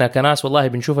 إحنا كناس والله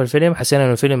بنشوف الفيلم حسينا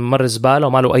إنه الفيلم مرة زبالة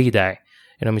وما له أي داعي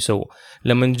إنهم يسووا.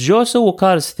 لما جو سووا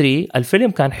كارز 3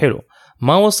 الفيلم كان حلو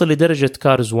ما وصل لدرجة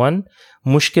كارز 1.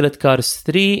 مشكلة كارز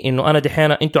 3 إنه أنا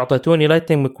دحين أنتوا عطيتوني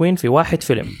لايتنينج مكوين في واحد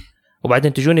فيلم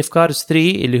وبعدين تجوني في كارز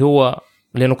 3 اللي هو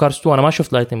لأنه كارز 2 أنا ما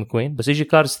شفت لايتنينج مكوين بس يجي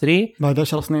كارز 3 بعد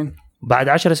 10 سنين بعد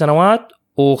 10 سنوات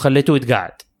وخليتوه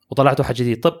يتقاعد وطلعتوا حاجة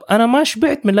جديد. طب أنا ما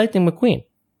شبعت من لايتنينج مكوين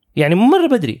يعني مرة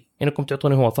بدري إنكم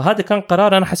تعطوني هو. فهذا كان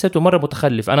قرار أنا حسيته مرة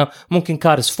متخلف. أنا ممكن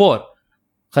كارز 4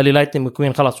 خلي لايتنينج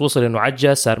مكوين خلاص وصل إنه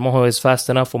عجز صار ما هو فاست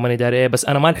انف وماني داري إيه بس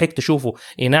أنا ما لحقت أشوفه.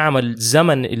 نعم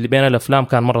الزمن اللي بين الأفلام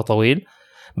كان مرة طويل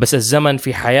بس الزمن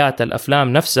في حياة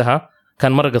الأفلام نفسها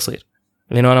كان مرة قصير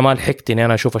لأنه أنا ما لحقت إني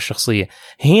أنا أشوف الشخصية.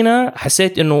 هنا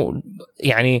حسيت إنه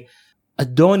يعني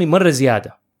أدوني مرة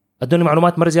زيادة أدوني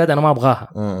معلومات مرة زيادة أنا ما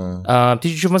أبغاها.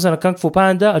 تيجي تشوف مثلا كونغ فو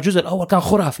باندا الجزء الأول كان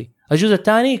خرافي الجزء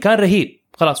الثاني كان رهيب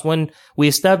خلاص when we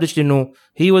established إنه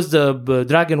he was the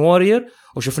dragon warrior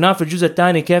وشفناه في الجزء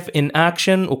الثاني كيف in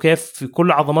action وكيف في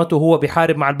كل عظمته هو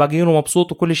بيحارب مع الباقيين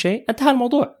ومبسوط وكل شيء. انتهى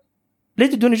الموضوع. ليه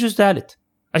تدوني جزء ثالث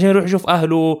عشان يروح يشوف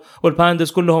أهله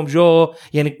والبانداز كلهم جو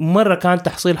يعني مرة كان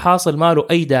تحصيل حاصل ما له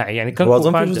أي داعي. يعني كان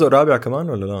وأظن في جزء رابع كمان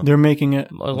ولا لا they're making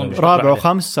it رابع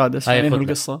وخامس وسادس يعني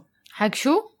القصة حق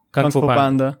شو كان فو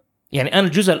باندا. يعني أنا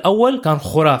الجزء الأول كان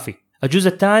خرافي الجزء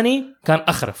الثاني كان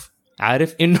أخرف.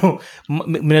 عارف إنه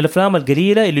من الأفلام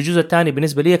القليلة اللي الجزء الثاني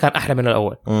بالنسبة لي كان أحلى من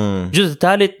الأول. الجزء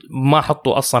الثالث ما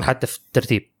حطوا أصلا حتى في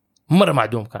الترتيب مرة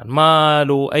معدوم كان ما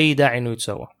له أي داعي إنه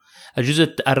يتسوى.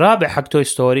 الجزء الرابع حق توي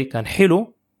ستوري كان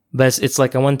حلو بس it's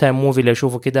like a one time movie اللي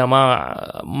أشوفه كده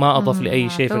ما أضاف لي أي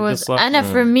شيء في القصة. أنا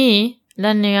for me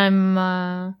لأني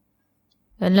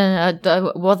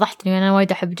وضحت لي أنا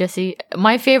وايد أحب جيسي.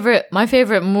 my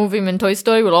favorite movie من Toy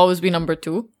Story will always be number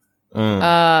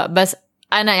 2. بس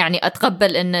أنا يعني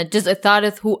أتقبل إن الجزء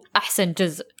الثالث هو أحسن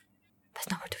جزء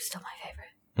بس number 2 still my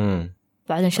favorite.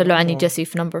 بعدين شلوا عني جيسي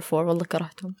في number 4 والله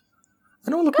كرهتهم.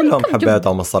 أنا والله كلهم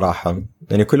حبيتهم الصراحة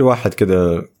يعني كل واحد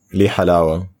كده ليه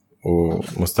حلاوة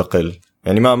ومستقل.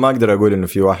 يعني ما أقدر أقول إنه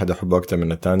في واحد أحبه أكتر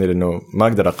من الثاني لأنه ما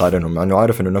أقدر أقارنهم مع إنه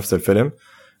عارف إنه نفس الفيلم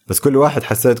بس كل واحد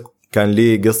حسيت كان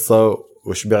ليه قصة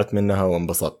وشبعت منها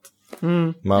وانبسطت.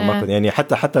 ما كنت يعني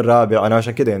حتى الرابع أنا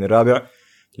عشان كده يعني الرابع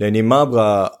لأني ما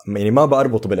أبغى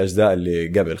أربطه بالأجزاء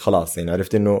اللي قبل خلاص يعني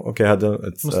عرفت إنه أوكي هذا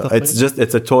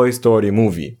it's a Toy Story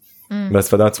movie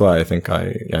بس that's why I think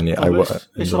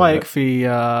إيش رأيك في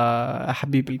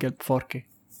حبيب القلب 4K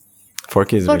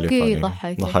 4K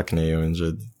ضحكني من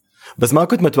جد بس ما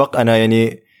كنت متوقع أنا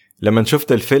يعني لما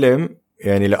شفت الفيلم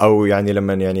يعني أو يعني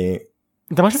لما يعني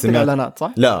أنت ما شفت الإعلانات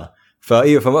صح؟ لا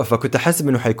فكنت أحسب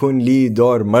إنه حيكون لي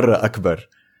دور مرة أكبر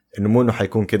إنه مو إنه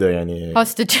حيكون كده يعني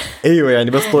هوستج أيوة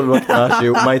يعني بس طول الوقت ماشي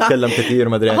وما يتكلم كثير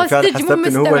ما أدري يعني فعلا حسبت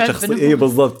إنه هو شخصي أيوة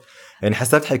بالضبط يعني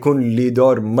حسبت حيكون لي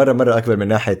دور مرة أكبر من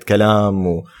ناحية كلام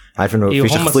وعارف إنه في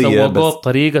شخصية بس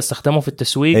طريقة استخدموا في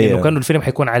التسويق إنه كانوا الفيلم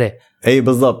حيكون عليه أي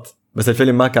بالضبط بس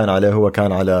الفيلم ما كان عليه هو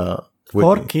كان على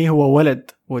فوركي هو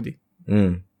ولد وودي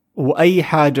وأي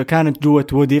حاجة كانت جوة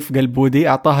وودي في قلب وودي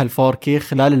أعطاها الفوركي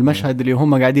خلال المشهد اللي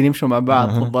هم قاعدين يمشوا مع بعض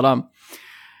في الظلام.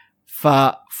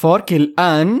 ففوركي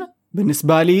الآن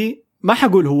بالنسبة لي ما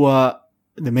حقول هو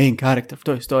the main character في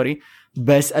توي ستوري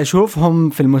بس أشوفهم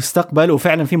في المستقبل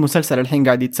وفعلا في مسلسل الحين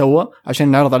قاعد يتسوى عشان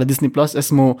نعرض على ديزني بلس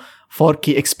اسمه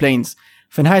فوركي explains.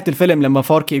 في نهاية الفيلم لما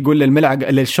فوركي يقول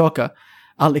للشوكة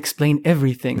I'll explain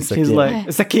everything. She's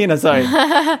like Sakina sorry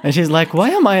and she's like why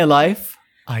am I alive?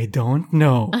 I don't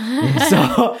know. So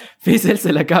في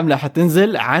سلسلة كاملة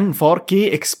حتنزل عن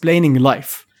فوركي explaining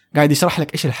life قاعد يشرح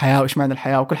لك إيش الحياة وإيش معنى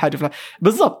الحياة وكل حاجة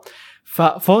بالضبط.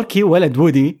 ففوركي ولد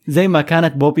وودي زي ما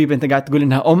كانت بوبي بنت قاعد تقول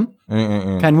إنها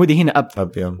كان وودي هنا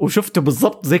أب وشفته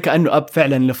بالضبط زي كأنه أب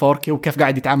فعلا لفوركي وكيف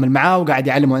قاعد يتعامل معاه وقاعد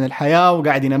يعلمه عن الحياة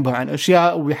وقاعد ينبه عن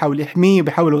أشياء ويحاول يحميه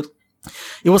وبيحاولوا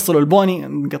يوصلوا البوني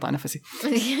انقطع نفسي.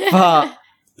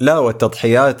 لا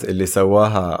والتضحيات اللي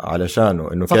سواها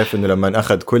علشانه إنه كيف إنه لما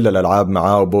أخذ كل الألعاب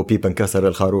معاه وبو بيب انكسر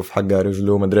الخروف حقه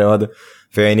رجله ما أدري هذا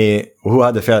فيعني وهو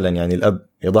هذا فعلا يعني الأب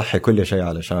يضحي كل شيء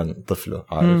علشان طفله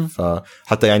عارف.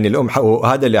 فحتى يعني الام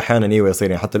وهذا اللي احيانا يصير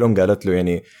يعني حتى الام قالت له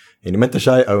يعني ما انت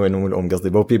شايف او انه الام قصدي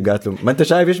بو بيب قالت له ما انت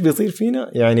شايف ايش بيصير فينا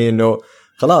يعني انه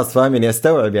خلاص فاهم يعني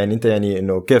استوعب يعني انت يعني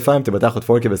انه كيف فاهم تبغى تاخذ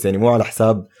فوركي بس يعني مو على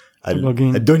حساب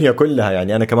الدنيا كلها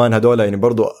يعني انا كمان هذول يعني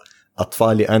برضو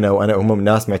اطفالي انا وانا هم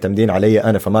ناس معتمدين علي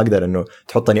انا فما اقدر انه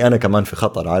تحطني انا كمان في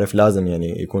خطر عارف. لازم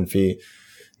يعني يكون في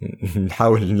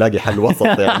نحاول نلاقي حل وسط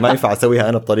يعني ما ينفع اسويها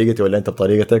انا بطريقتي ولا انت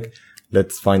بطريقتك.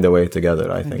 Let's find a way together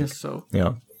I think. I guess so.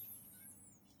 Yeah.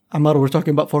 عمار we're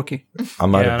talking about 4K.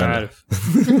 عمار أنا عارف.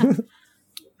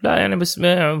 لا يعني بس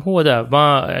هو ده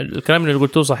ما الكلام اللي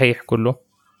قلتوه صحيح كله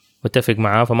متفق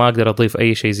معاه فما أقدر أضيف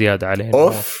أي شيء زيادة عليه.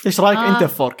 إيش رأيك أنت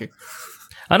في 4K؟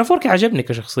 أنا 4K عجبني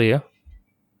كشخصية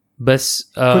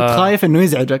بس كنت خايف إنه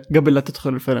يزعجك قبل لا تدخل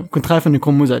الفيلم. كنت خايف إنه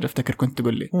يكون مزعج أفتكر كنت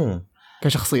تقول لي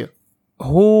كشخصية.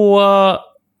 هو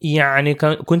يعني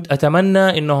كنت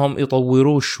أتمنى إنهم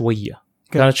يطوروه شوية.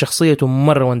 كانت شخصيته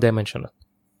مرة وان دايمنشنال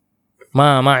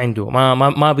ما عنده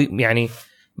ما يعني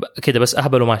كده بس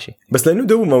أهبل وماشي بس لأنه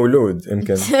ده مولود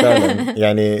يمكن فعلا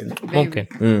يعني ممكن.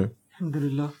 الحمد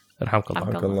لله رحمك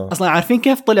الله. أصلا عارفين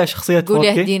كيف طلع شخصية 4K؟ قول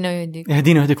يهدينا ويهديك.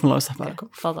 يهدينا ويهديكم الله ويصلح بالكم.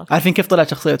 تفضل. عارفين كيف طلعت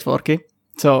شخصية 4K؟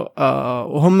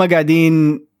 وهم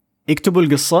قاعدين يكتبوا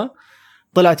القصة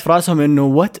طلعت في راسهم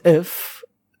إنه what if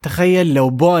تخيل لو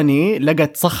بوني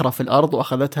لقت صخرة في الأرض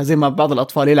وأخذتها زي ما بعض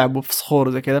الأطفال يلعبوا في صخور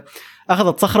زي كده.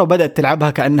 أخذت صخرة وبدأت تلعبها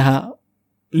كأنها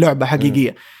لعبة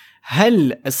حقيقية.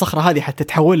 هل الصخرة هذه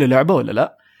حتتحول للعبة ولا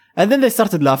لا؟ and then they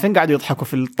started laughing قاعدوا يضحكوا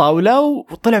في الطاولة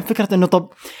وطلع فكرة إنه طب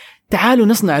تعالوا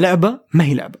نصنع لعبة ما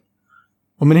هي لعبة.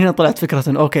 ومن هنا طلعت فكرة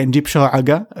إنه أوكي نجيب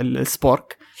شوعقة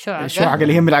السبورك الشوعقة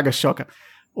اللي هي ملعقة الشوكة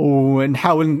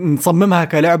ونحاول نصممها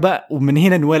كلعبة. ومن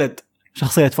هنا انولد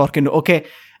شخصية 4K إنه أوكي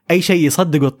أي شيء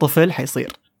يصدقه الطفل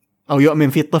حيصير أو يؤمن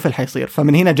فيه الطفل حيصير.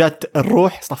 فمن هنا جات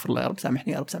الروح استغفر الله يا رب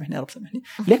سامحني يا رب سامحني يا رب سامحني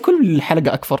ليه كل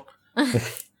حلقة أكفر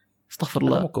استغفر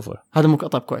الله هذا مو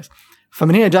طيب كويس.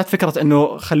 فمن هنا جات فكرة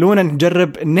إنه خلونا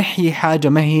نجرب نحيي حاجة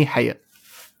ما هي حية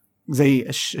زي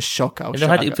الشوكة أو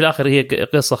الشوكة. هذه في الآخر هي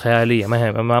قصة خيالية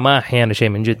ما أحيانا شيء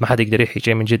من جد ما حد يقدر يحيي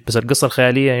شيء من جد بس القصة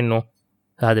الخيالية إنه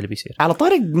هذا اللي بيصير. على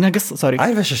طارق إنها قصة سوري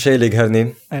عارف إيش الشيء اللي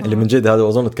يقهرني اللي من جد هذا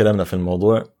وأظن تكلمنا في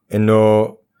الموضوع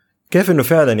إنه كيف إنه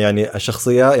فعلا يعني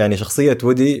الشخصية يعني شخصية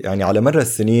وودي يعني على مر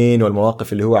السنين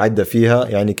والمواقف اللي هو عدى فيها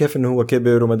يعني كيف إنه هو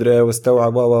كبر ومدري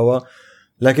واستوعب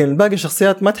لكن باقي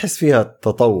الشخصيات ما تحس فيها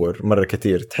تطور مرة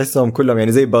كتير. تحسهم كلهم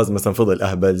يعني زي باز مثلا فضل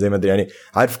أهبل زي ما أدري يعني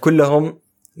عارف كلهم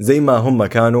زي ما هم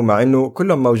كانوا مع إنه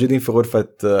كلهم موجودين في غرفة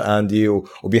آندي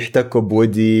وبيحتكوا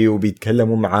بودي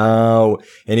وبيتكلموا معاه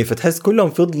يعني فتحس كلهم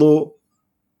فضلوا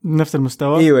نفس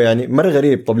المستوى. ايوه يعني مره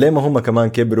غريب. طب ليه ما هم كمان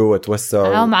كبروا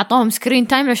وتوسعوا هم عطوهم سكرين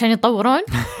تايم عشان يطورون.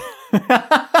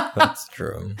 That's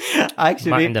true.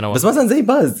 Actually بس مثلا زي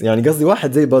باز يعني قصدي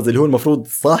واحد زي باز اللي هو المفروض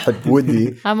صاحب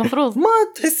وودي المفروض ما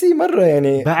تحسيه مره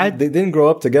يعني بعد they didn't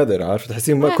grow up together عارف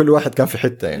تحسين كل واحد كان في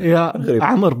حته يعني يا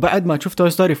عمر بعد ما تشوف توي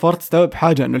ستوري 4 تستوعب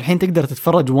حاجه انه الحين تقدر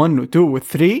تتفرج 1 و 2 و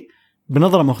 3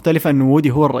 بنظره مختلفه انه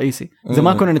وودي هو الرئيسي.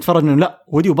 زمان كنا نتفرج انه لا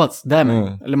وودي وباز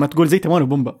دائما لما تقول زي تيمون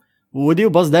وبومبا وودي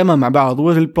وباز دائما مع بعض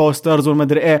والبوسترز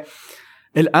والمدري ايه.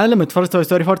 الآن لما تفرج توي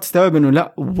ستوري 4 تستوعب إنه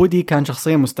لا وودي كان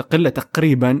شخصية مستقلة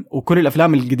تقريبا وكل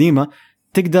الأفلام القديمة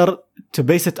تقدر to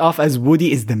base it off as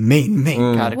Woody is the main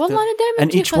character. والله أنا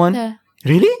دائما and each one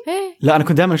really لا أنا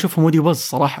كنت دائما أشوفهم وودي وباز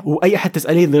صراحة وأي حد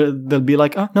تسأليه they'll be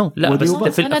like no لا وودي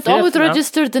بس أنا always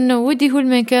registered إنه وودي هو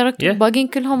المين كاركتر باقين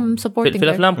كلهم supporting. في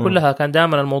الأفلام كلها كان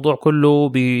دائما الموضوع كله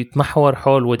بيتمحور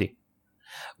حول وودي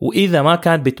وإذا ما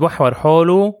كان بيتمحور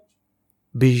حوله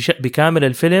بكامل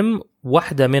الفيلم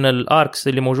واحدة من الاركس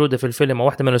اللي موجودة في الفيلم او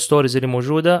واحدة من الستوريز اللي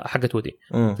موجودة حقت ودي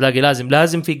تلاقي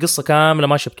لازم في قصة كاملة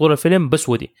ماشية بطول الفيلم بس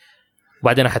ودي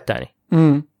وبعدين احد تاني.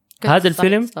 هذا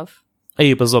الفيلم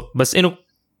اي بالضبط بس انه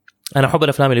انا احب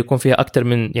الافلام اللي يكون فيها اكتر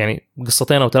من يعني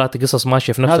قصتين او 3 قصص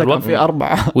ماشية في نفس الوقت. هذا كان في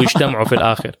 4 ويجتمعوا في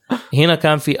الاخر. هنا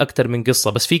كان في اكتر من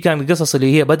قصة بس في كان قصص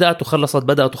اللي هي بدأت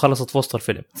وخلصت في وسط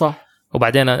الفيلم صح.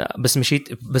 وبعدين بس مشيت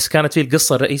بس كانت في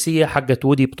القصة الرئيسية حقت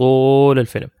وودي بطول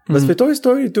الفيلم. بس في توي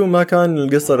ستوري 2 ما كان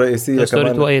القصة الرئيسية كمان. توي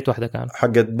ستوري 2 أي واحدة كان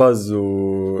حقت باز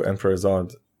وإمبرور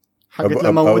زود حقت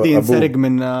لما وودي ينسرق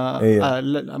من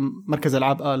مركز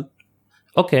العاب آل.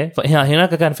 اوكي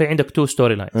فهناك كان في عندك 2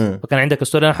 ستوري لاين فكان عندك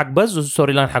ستوري لاين حق باز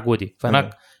وستوري لاين حق وودي فهناك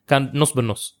كان نص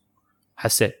بالنص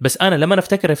حسيت. بس انا لما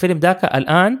افتكر الفيلم ذاك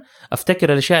الان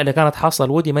افتكر الاشياء اللي كانت حاصل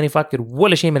وودي ماني فاكر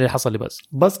ولا شيء من اللي حصل لباز.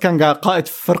 باز كان قائد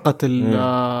فرقه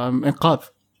الانقاذ.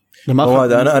 هو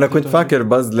انا كنت فاكر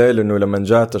باز ليه لانه لما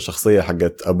جات الشخصيه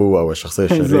حقت ابوه او الشخصيه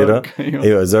الشريره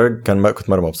ايوه زرق كنت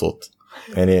مره مبسوط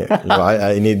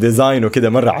يعني ديزاين وكده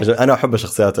مره عجب. انا احب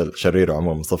الشخصيات الشريره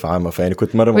عموما بصفه عامه فيعني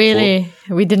كنت مره مبسوط. really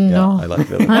we didn't know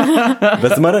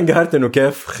بس مره انقهرت انه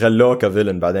كيف خلوه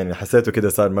كفيلن بعدين حسيته كده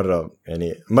صار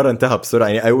مره انتهى بسرعه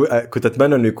يعني كنت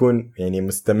اتمنى انه يكون يعني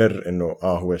مستمر انه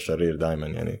هو الشرير دائما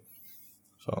يعني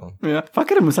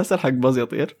فاكر المسلسل حق باز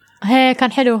يطير هي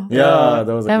كان حلو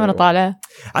دائما طالع.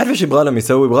 عارف ايش يبغى لهم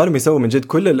يسوي من جد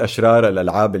كل الاشرار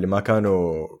الالعاب اللي ما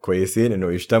كانوا كويسين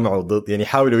انه يجتمعوا ضد يعني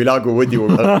يحاولوا يلاقوا ودي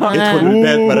ويدخلوا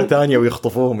البيت مره ثانيه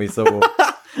ويخطفوهم ويسووا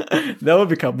ده هو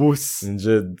بكابوس من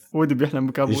جد. ودي بيحلم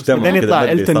بكابوس بعدين يطلع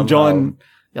إلتون جون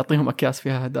يعطيهم اكياس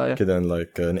فيها هدايا كده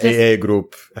لايك ان اي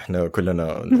جروب احنا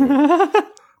كلنا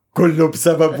كله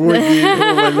بسبب ودي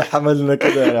هو اللي حملنا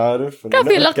كده يعني عارف. كان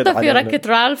في لقطة في ركت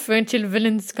رالف وين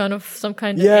الفيلنز كانوا في some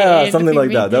kind of something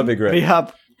like that that'd be great. ريهاب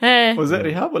وزي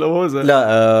ريهاب ولا هو زي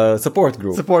لا support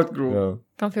group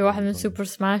كان في واحد من سوبر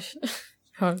سماش.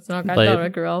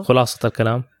 طيب خلاصة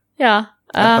الكلام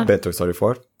حبيت توي ستوري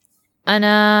 4.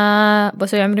 أنا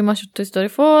بسوي عمري ما شفت توي ستوري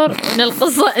 4 من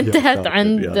القصة انتهت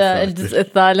عند الجزء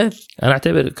الثالث. أنا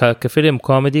أعتبر كفيلم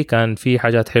كوميدي كان فيه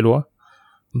حاجات حلوة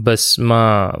بس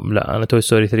لا أنا توي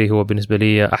ستوري 3 هو بالنسبة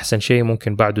لي أحسن شيء.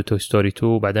 ممكن بعده توي ستوري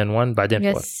 2 بعدين 1 بعدين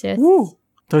 4.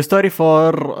 توي ستوري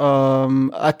 4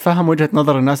 أتفهم وجهة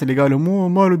نظر الناس اللي قالوا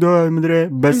ما له داعي مدري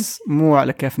بس مو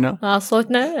على كيفنا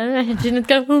صوتنا احنا جينا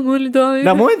نتكلم مو له داعي.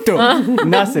 لا مو انتم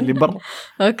الناس اللي برا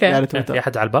اوكي على تويتر. في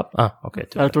أحد على الباب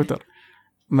اوكي على تويتر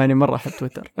ماني مرة أحب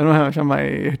تويتر المهم عشان ما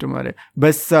يهجموا عليه.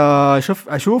 بس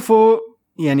أشوفه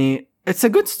يعني it's a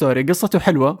good story قصته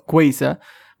حلوة كويسة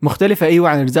مختلفة أيوة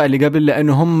عن الأجزاء اللي قبل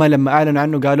لأنه هم لما أعلنوا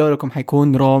عنه قالوا لكم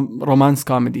حيكون رومانس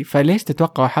كوميدي فليش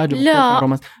تتوقعوا حاجة لا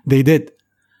رومانس they did.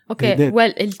 Okay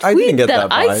well التويت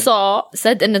that I saw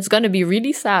said and it's gonna be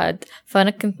really sad فأنا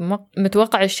كنت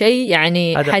متوقع شيء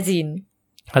يعني حزين.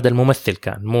 هذا الممثل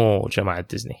كان مو جماعة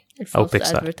ديزني أو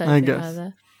بيكسار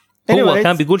هو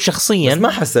كان بيقول شخصيا بس ما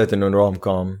حسيت إنه روم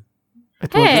كوم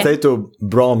حسيته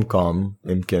بروم كوم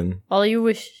يمكن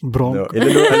والله you wish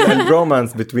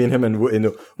الرومانس between him and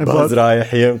إنه باز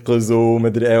رايح ينقذه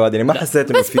مدري إيه يعني ما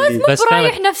حسيت إنه في بس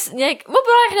برايح نفس يعني مو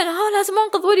برايح لأنه لازم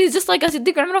أنقذ ولي just like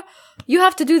أصدق عمره you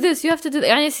have to do this you have to do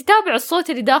يعني يتابع الصوت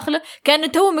اللي داخله كأنه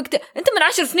تو أنت من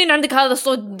 10 سنين عندك هذا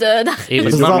الصوت داخل.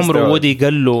 بس ما عمره ودي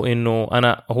قال له إنه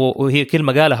أنا هي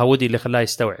كلمة قالها ودي اللي خلاه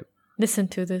يستوعب listen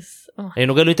to this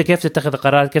إنه قال له أنت كيف تتخذ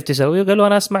قرار كيف تسوي وقال له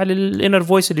أنا أسمع للإنر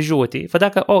فويس اللي جوتي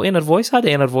فذاك إنر فويس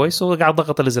هذا إنر فويس وقاعد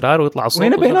ضغط الإزرار ويطلع الصوت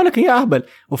وهنا بينوا لك يا أهبل.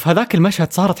 وفي هذاك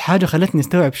المشهد صارت حاجة خلتني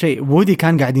استوعب شيء وودي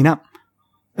كان قاعد ينام.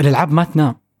 الألعاب ما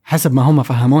تنام حسب ما هم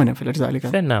فهمونا في الأجزاء اللي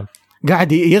كان فين نام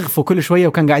قاعد يغفو كل شوية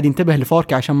وكان قاعد ينتبه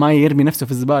لفوركي عشان ما يرمي نفسه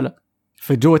في الزبالة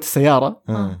في جوة السيارة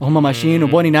وهم ماشيين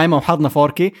وبوني نايمة وحاضنة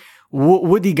فوركي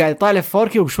وودي قاعد يطالع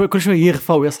فوركي وشوي كل شوي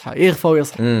يغفى ويصحى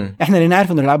إحنا اللي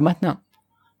نعرف إنه الألعاب ما تنام.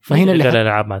 فهنا اللي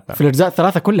الألعاب ما تنام في الأجزاء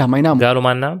الثلاثة كلها ما ينام. قالوا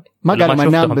ما ننام ما قالوا ما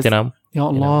ننام بس تنام. يا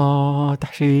الله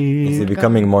تحشيش. Is he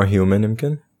becoming more human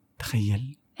يمكن؟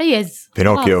 تخيل. عيز.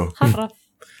 بينوكيو.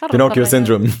 بينوكيو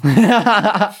syndrome.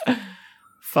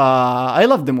 I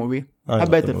love the movie.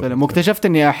 حبيت الفيلم واكتشفت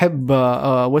إني أحب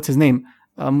what's his name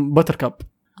باتركاب.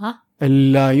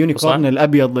 اليونيكورن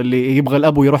الأبيض اللي يبغى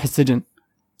الأبو يروح السجن.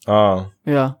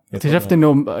 اكتشفت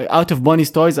إنه out of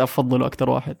Bonnie's toys أفضله أكتر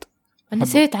واحد.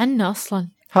 نسيت عنه أصلاً.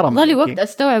 حرام ضلي وقت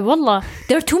أستوعب والله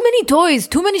there are too many toys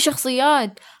too many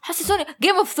شخصيات حسسوني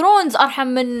Game of Thrones أرحم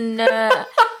من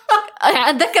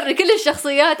أتذكر كل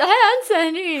الشخصيات أنسى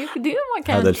هني ما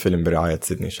كان. هذا الفيلم برعاية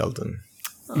سيدني شيلدون.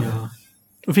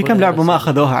 وفي كم لعبة ما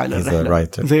أخذوها على الرحلة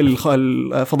زي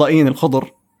الفضائيين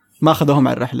الخضر ما أخذوهم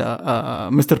على الرحلة.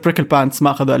 مستر بريكل بانتس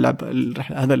ما أخذوا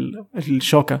الرحلة. هذا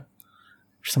الشوكة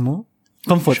إيش سموه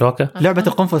قنفذ شوكة لعبة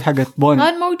القنفذ حقت بوني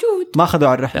كان موجود ما أخذوا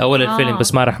على الرحلة أول الفيلم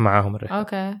بس ما راح معاهم الرحلة.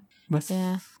 أوكي بس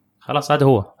خلاص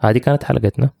هذه كانت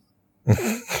حلقتنا.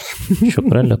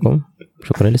 شكرا لكم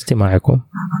شكرا لاستماعكم.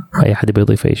 أي أحد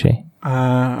بيضيف أي شيء؟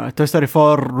 توي ستوري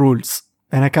 4 رولز.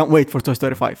 أنا كان wait for توي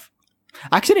ستوري 5.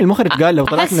 actually المخرج قال لو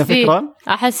طلعت لنا فكرة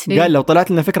قال لو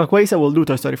طلعت لنا فكرة كويسة we'll do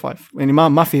توي ستوري 5 يعني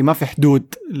ما في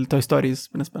حدود التوي ستوريز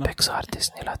بالنسبة لنا. بيكسار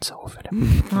ديزني لا تسوي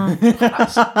فيلم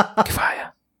خلاص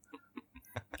كفاية.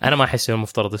 أنا ما أحس إنه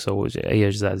المفترض يسوي أي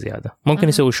أجزاء زيادة. ممكن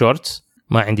يسوي شورتس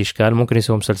ما عندي إشكال ممكن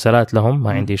يسوي مسلسلات لهم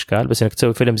ما عندي إشكال بس إنك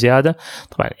تسوي فيلم زيادة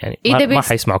طبعا يعني ما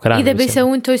حيسمعوا كلامي. إذا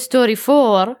بيسوون توي ستوري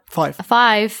 5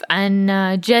 عن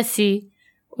جيسي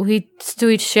وهي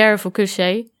تستوي الشيرف وكل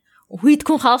شيء وهي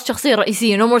تكون خلاص شخصية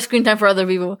رئيسية no more screen time for other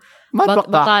people. ما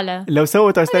أتوقع لو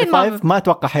سووا توي ستوري 5 ما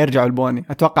أتوقع حيرجعوا البوني.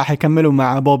 أتوقع حيكملوا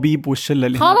مع بوبيب والشلة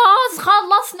اللي خلاص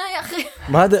خلصنا يا أخي.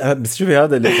 ما هذا بس شوفي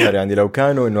هذا اللي يظهر يعني لو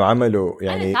كانوا انه عملوا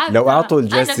يعني لو اعطوا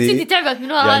الجيسي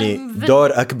يعني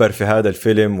دور اكبر في هذا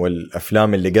الفيلم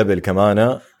والافلام اللي قبل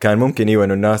كمان كان ممكن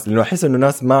انه الناس لانه احس انه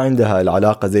الناس ما عندها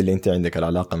العلاقه زي اللي انت عندك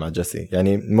العلاقه مع جيسي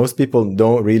يعني most people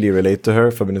don't really relate to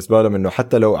her فبالنسبه لهم انه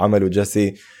حتى لو عملوا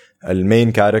جيسي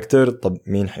المين كاركتر طب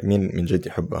مين من جد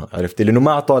يحبها عرفتي لانه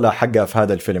ما اعطوا لها حقها في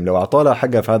هذا الفيلم لو اعطوا لها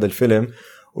حقها في هذا الفيلم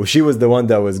و she was the one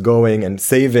that was going and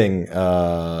saving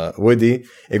Woody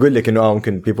يقول لك إنه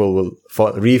ممكن people will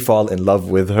re-fall in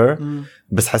love with her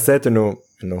بس حسيت إنه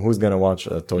who's gonna watch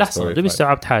Toy Story. لحظة دي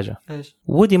استوعبت حاجة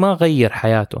وودي ما غير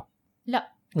حياته لا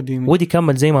وودي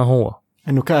كمل زي ما هو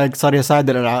إنه صار يساعد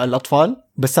الأطفال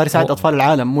بس صار يساعد أطفال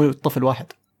العالم مو طفل واحد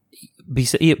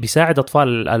بيساعد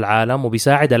أطفال العالم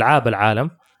وبيساعد ألعاب العالم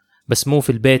بس مو في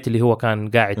البيت اللي هو كان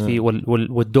قاعد فيه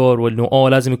والدور وانه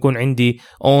لازم يكون عندي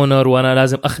اونر وانا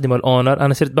لازم اخدم الاونر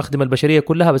انا صرت بخدم البشريه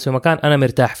كلها بس في مكان انا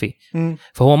مرتاح فيه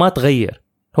فهو ما تغير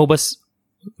هو بس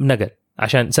نقل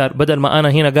عشان صار بدل ما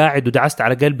انا هنا قاعد ودعست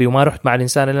على قلبي وما رحت مع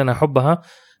الانسان اللي انا احبها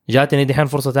جاتني دحين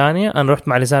فرصه ثانيه انا رحت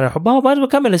مع الانسان اللي احبها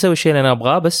وبكمل اسوي الشيء اللي انا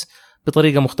ابغاه بس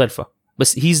بطريقه مختلفه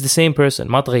بس he's the same person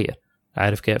ما تغير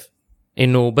عارف كيف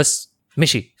انه بس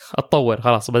مشي اتطور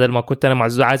خلاص بدل ما كنت انا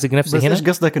عازق نفسي بس هنا. ايش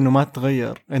قصدك انه ما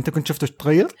تغير انت كنت شفته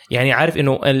تغير يعني عارف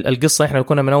انه القصه احنا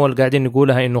كنا من اول قاعدين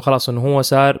نقولها انه خلاص انه هو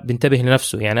صار بينتبه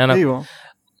لنفسه يعني انا أيوة.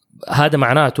 هذا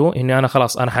معناته اني انا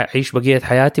خلاص انا حعيش بقيه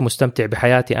حياتي مستمتع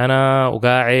بحياتي انا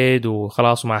وقاعد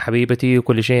وخلاص مع حبيبتي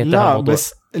وكل شيء انتهى الموضوع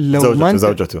بس لو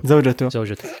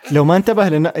زوجته لو ما انتبه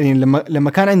يعني لما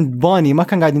كان عند بوني ما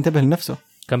كان قاعد ينتبه لنفسه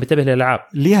كان بينتبه للألعاب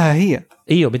ليها هي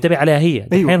ايوه بينتبه عليها هي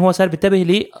الحين أيوة. هو صار بينتبه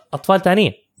لأطفال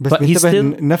تانيين بس بينتبه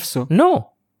نفسه no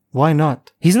why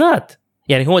not he's not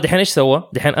يعني هو دحين ايش سوى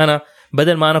دحين انا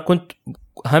بدل ما انا كنت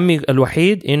همي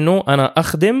الوحيد انه انا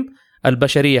اخدم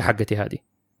البشريه حقتي هذه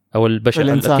او البشر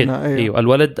أيوة.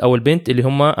 الولد او البنت اللي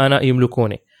هم انا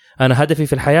يملكوني انا هدفي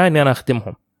في الحياه اني انا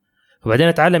اخدمهم وبعدين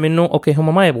اتعلم انه اوكي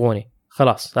هم ما يبغوني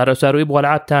خلاص صاروا يبغوا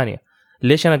العاب تانية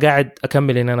ليش انا قاعد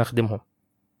اكمل ان انا اخدمهم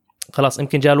خلاص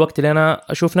يمكن جاء الوقت اللي أنا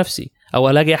أشوف نفسي أو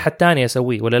ألاقي أحد تاني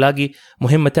أسويه ولا ألاقي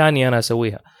مهمة تانية أنا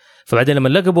أسويها فبعدين لما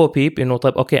لقى بو بيب إنه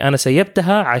طيب أوكي أنا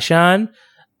سيبتها عشان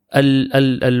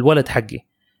الولد حقي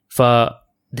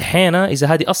فدحين إذا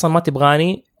هذه أصلا ما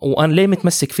تبغاني وأنا ليه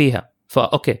متمسك فيها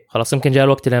فأوكي خلاص يمكن جاء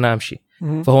الوقت اللي أنا أمشي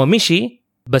فهو مشي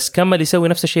بس كمل يسوي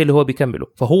نفس الشيء اللي هو بيكمله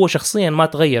فهو شخصيا ما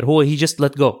تغير هو he just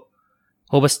let go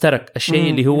هو بس ترك الشيء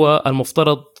اللي هو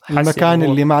المفترض المكان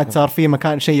اللي ما عاد صار فيه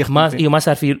مكان شيء يختلف ما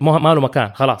صار فيه ما له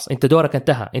مكان خلاص انت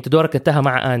دورك انتهى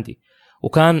مع اندي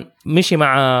وكان مشي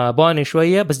مع بوني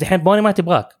شويه بس دحين بوني ما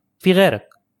تبغاك في غيرك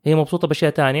هي مبسوطه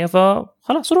باشياء تانية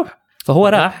فخلاص روح فهو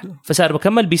راح فصار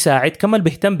بكمل بيساعد كمل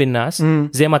بيهتم بالناس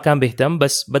زي ما كان بيهتم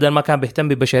بس بدل ما كان بيهتم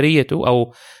ببشريته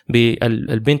او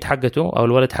بالبنت حقته او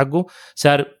الولد حقه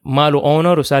صار ماله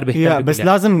اونر وصار بيهتم بس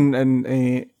لازم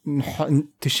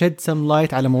تشد سم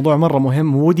لايت على موضوع مره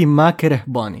مهم وودي ما كره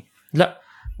بوني لا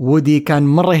وودي كان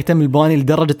مره يهتم لبوني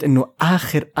لدرجه انه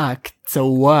اخر اكت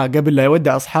سواه قبل لا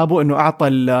يودع اصحابه انه اعطى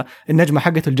النجمه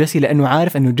حقته لجيسي لانه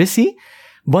عارف انه جيسي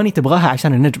بوني تبغاها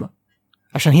عشان النجمه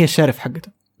عشان هي الشرف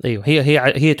حقته ايوه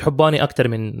هي تحب بوني اكتر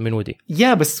من وودي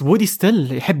بس وودي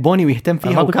ستيل يحب بوني ويهتم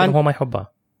فيها وكان هو ما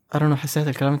يحبها انا حسيت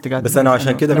الكلام انت قاعد بس انا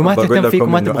عشان كده ما تهتم فيك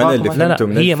وما تبغى انا اللي فهمته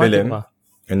من الفيلم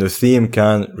انه الثيم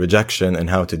كان rejection and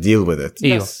how to deal with it.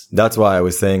 ايوه that's why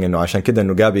I was saying انه عشان كده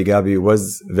انه جابي was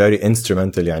very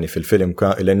instrumental يعني في الفيلم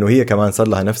لانه هي كمان صار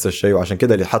لها نفس الشيء وعشان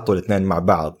كده اللي حطوا الاثنين مع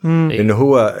بعض انه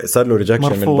هو صار له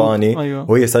rejection من بوني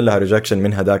وهي صار لها rejection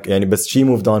من هداك يعني بس she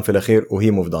moved on في الاخير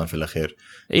وهي moved on في الاخير.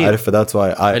 عارف that's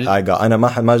why I got انا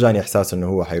ما جاني احساس انه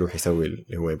هو حيروح يسوي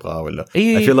اللي هو يبغاه ولا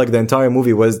I feel like the entire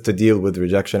movie was to deal with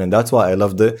rejection and that's why I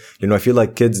loved it لانه I feel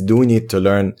like kids do need to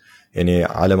learn يعني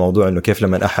على موضوع انه كيف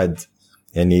لما احد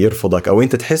يعني يرفضك او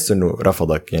انت تحس انه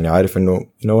رفضك يعني عارف انه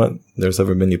you know what there's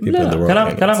ever many people in the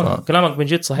world كلامك من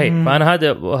جد صحيح فانا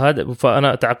هذا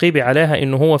فانا تعقيبي عليها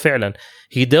انه هو فعلا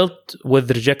he dealt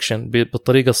with rejection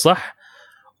بالطريقه الصح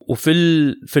وفي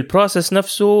البروسيس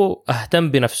نفسه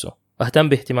اهتم بنفسه اهتم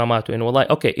باهتماماته انه والله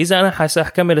اوكي اذا انا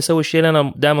حكمل اسوي الشيء اللي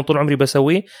انا دائما طول عمري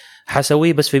بسويه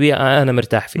حسويه بس في بيئه انا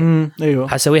مرتاح فيه ايوه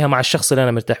حسويها مع الشخص اللي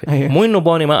انا مرتاح فيه أيوه. مو انه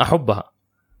بوني ما احبها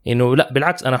انه لا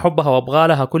بالعكس انا احبها وابغى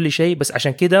لها كل شيء بس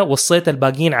عشان كده وصيت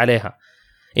الباقيين عليها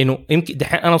انه يمكن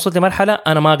دحين انا وصلت لمرحله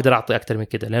انا ما اقدر اعطي اكثر من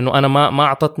كده لانه انا ما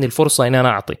اعطتني الفرصه ان انا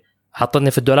اعطي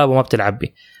حطتني في الدولاب وما بتلعب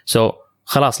بي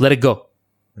خلاص let it go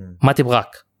ما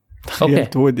تبغاك اوكي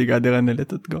تودي قاعد يغني let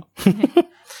it go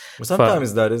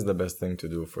sometimes that is the best thing to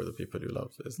do for the people you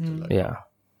love is to like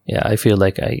yeah I feel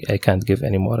like I can't give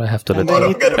anymore I have to let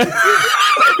it go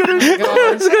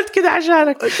بس قلت كده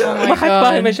عشانك ما حد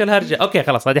فاهم ايش الهرجه. اوكي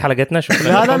خلاص هذه حلقتنا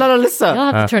شكرا. لا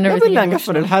لسه قبل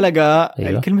نقفل الحلقه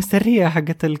الكلمه السريه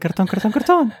حقت الكرتون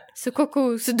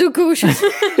سودوكو I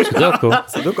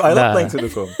love playing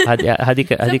سودوكو.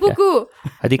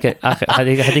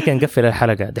 هذيك نقفل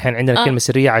الحلقه دحين عندنا كلمه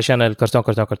سريه عشان الكرتون.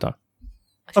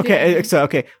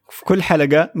 اوكي في كل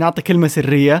حلقه نعطي كلمه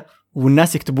سريه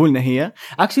والناس يكتبوا لنا هي.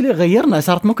 اكشلي غيرنا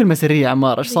صارت مو كلمه سريه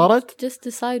عمار. ايش صارت؟ just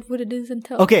decide what it is and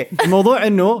tell. اوكي الموضوع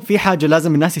انه في حاجه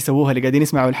لازم الناس يسووها اللي قاعدين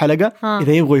يسمعوا الحلقه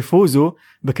اذا يبغوا يفوزوا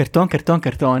بكرتون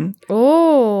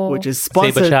which is sponsored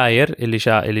زي بشاير اللي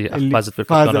فازت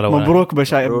بالكرتون الاول. مبروك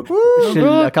بشاير. ايش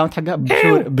الاكونت حقها؟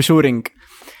 بشورينج.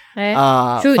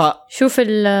 شوف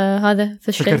هذا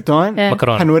في الكرتون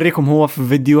حنوريكم هو في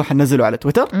فيديو حننزله على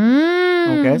تويتر.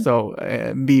 اوكي سو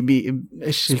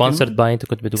ايش سبونسرد باي انت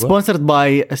كنت بتقول سبونسرد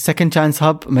باي سكند تشانس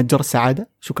هاب متجر السعاده.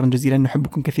 شكرا جزيلا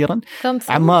نحبكم كثيرا.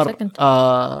 عمار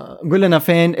قول لنا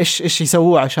فين ايش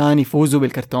يسووا عشان يفوزوا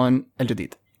بالكرتون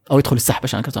الجديد او يدخلوا السحب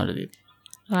عشان الكرتون الجديد.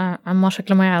 عمار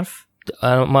شكله ما يعرف.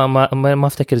 ما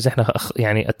افتكر اذا احنا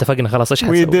يعني اتفقنا خلاص ايش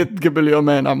حنسوي. ويدت قبل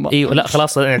يومين عمار. ايوه لا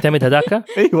خلاص نعتمد هذاك.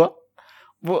 ايوه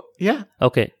يا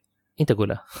اوكي انت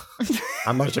قولها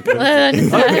عمار شكله.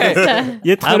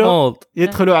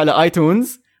 يدخلوا على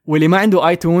ايتونز واللي ما عنده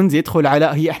ايتونز يدخل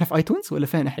على احنا في ايتونز ولا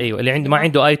فين احنا؟ ايوه اللي ما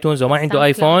عنده ايتونز وما عنده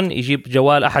ايفون يجيب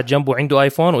جوال احد جنبه عنده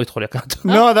ايفون ويدخل اكونت.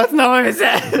 نو ذاتس نوت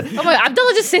وات عبد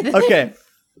الله جست سيد. اوكي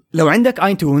لو عندك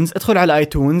ايتونز ادخل على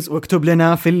ايتونز واكتب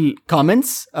لنا في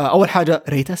الكومنتس اول حاجه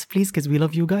ريت اس بليز كز وي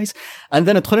لاف يو جايز اند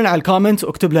ذن ادخل لنا على الكومنتس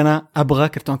واكتب لنا ابغى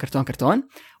كرتون.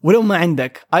 ولو ما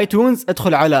عندك ايتونز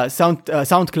ادخل على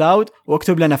ساوند كلاود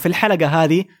واكتب لنا في الحلقه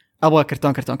هذه ابغى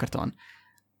كرتون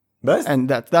بس and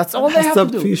that's all they have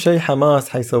to do. في شيء حماس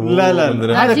حيسووه.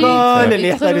 لا هذا كل اللي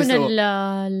يحتاج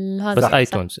يسووه بس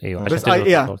ايتونز. ايوه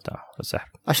بس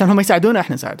عشان هم يساعدونا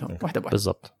احنا نساعدهم واحده بواحده.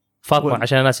 بالضبط. فاطمه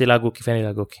عشان الناس يلاقوك فين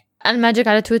يلاقوك؟ الماجيك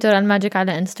على تويتر الماجيك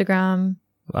على انستغرام.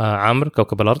 عمرو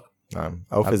كوكب الارض. نعم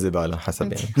او في الزباله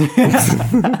حسب يعني.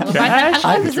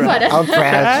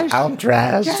 I'm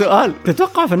trash. سؤال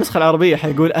تتوقع في النسخه العربيه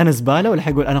حيقول انا زباله ولا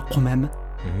حيقول انا قمامه؟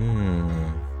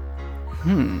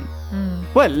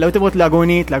 لو تبغوا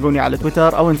تلاقوني على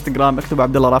تويتر او انستغرام اكتبوا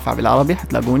عبد الله رافع بالعربي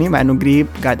حتلاقوني. مع انه قريب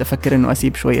قاعد افكر انه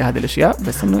اسيب شويه هذه الاشياء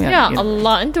بس انه يعني يا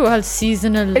الله انتوا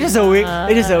هالسيزونال ايش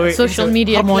اسوي سوشيال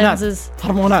ميديا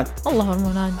هرمونات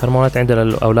هرمونات عندنا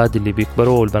الاولاد اللي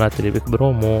بيكبروا والبنات اللي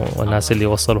بيكبروا مو والناس اللي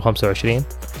وصلوا 25.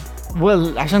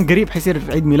 عشان قريب حيصير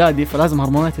عيد ميلادي فلازم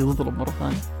هرموناتي تضرب مره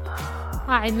ثانيه.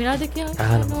 عيد ميلادك يا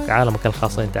عالمك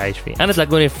الخاص اللي انت عايش فيه. انا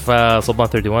تلاقوني في صبان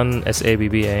 31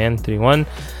 SABBAN 31.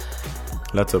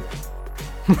 لا تب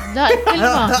لا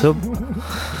الكلمة سب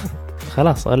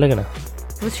خلاص غلقنا.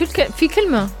 بس شو في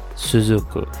كلمة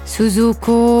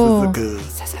سوزوكو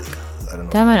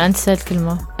دائما أنسى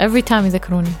الكلمة every time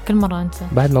يذكروني كل مرة أنسى.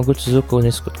 بعد ما قلت سوزوكو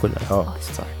نسكت كلنا.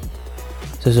 صح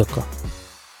سوزوكو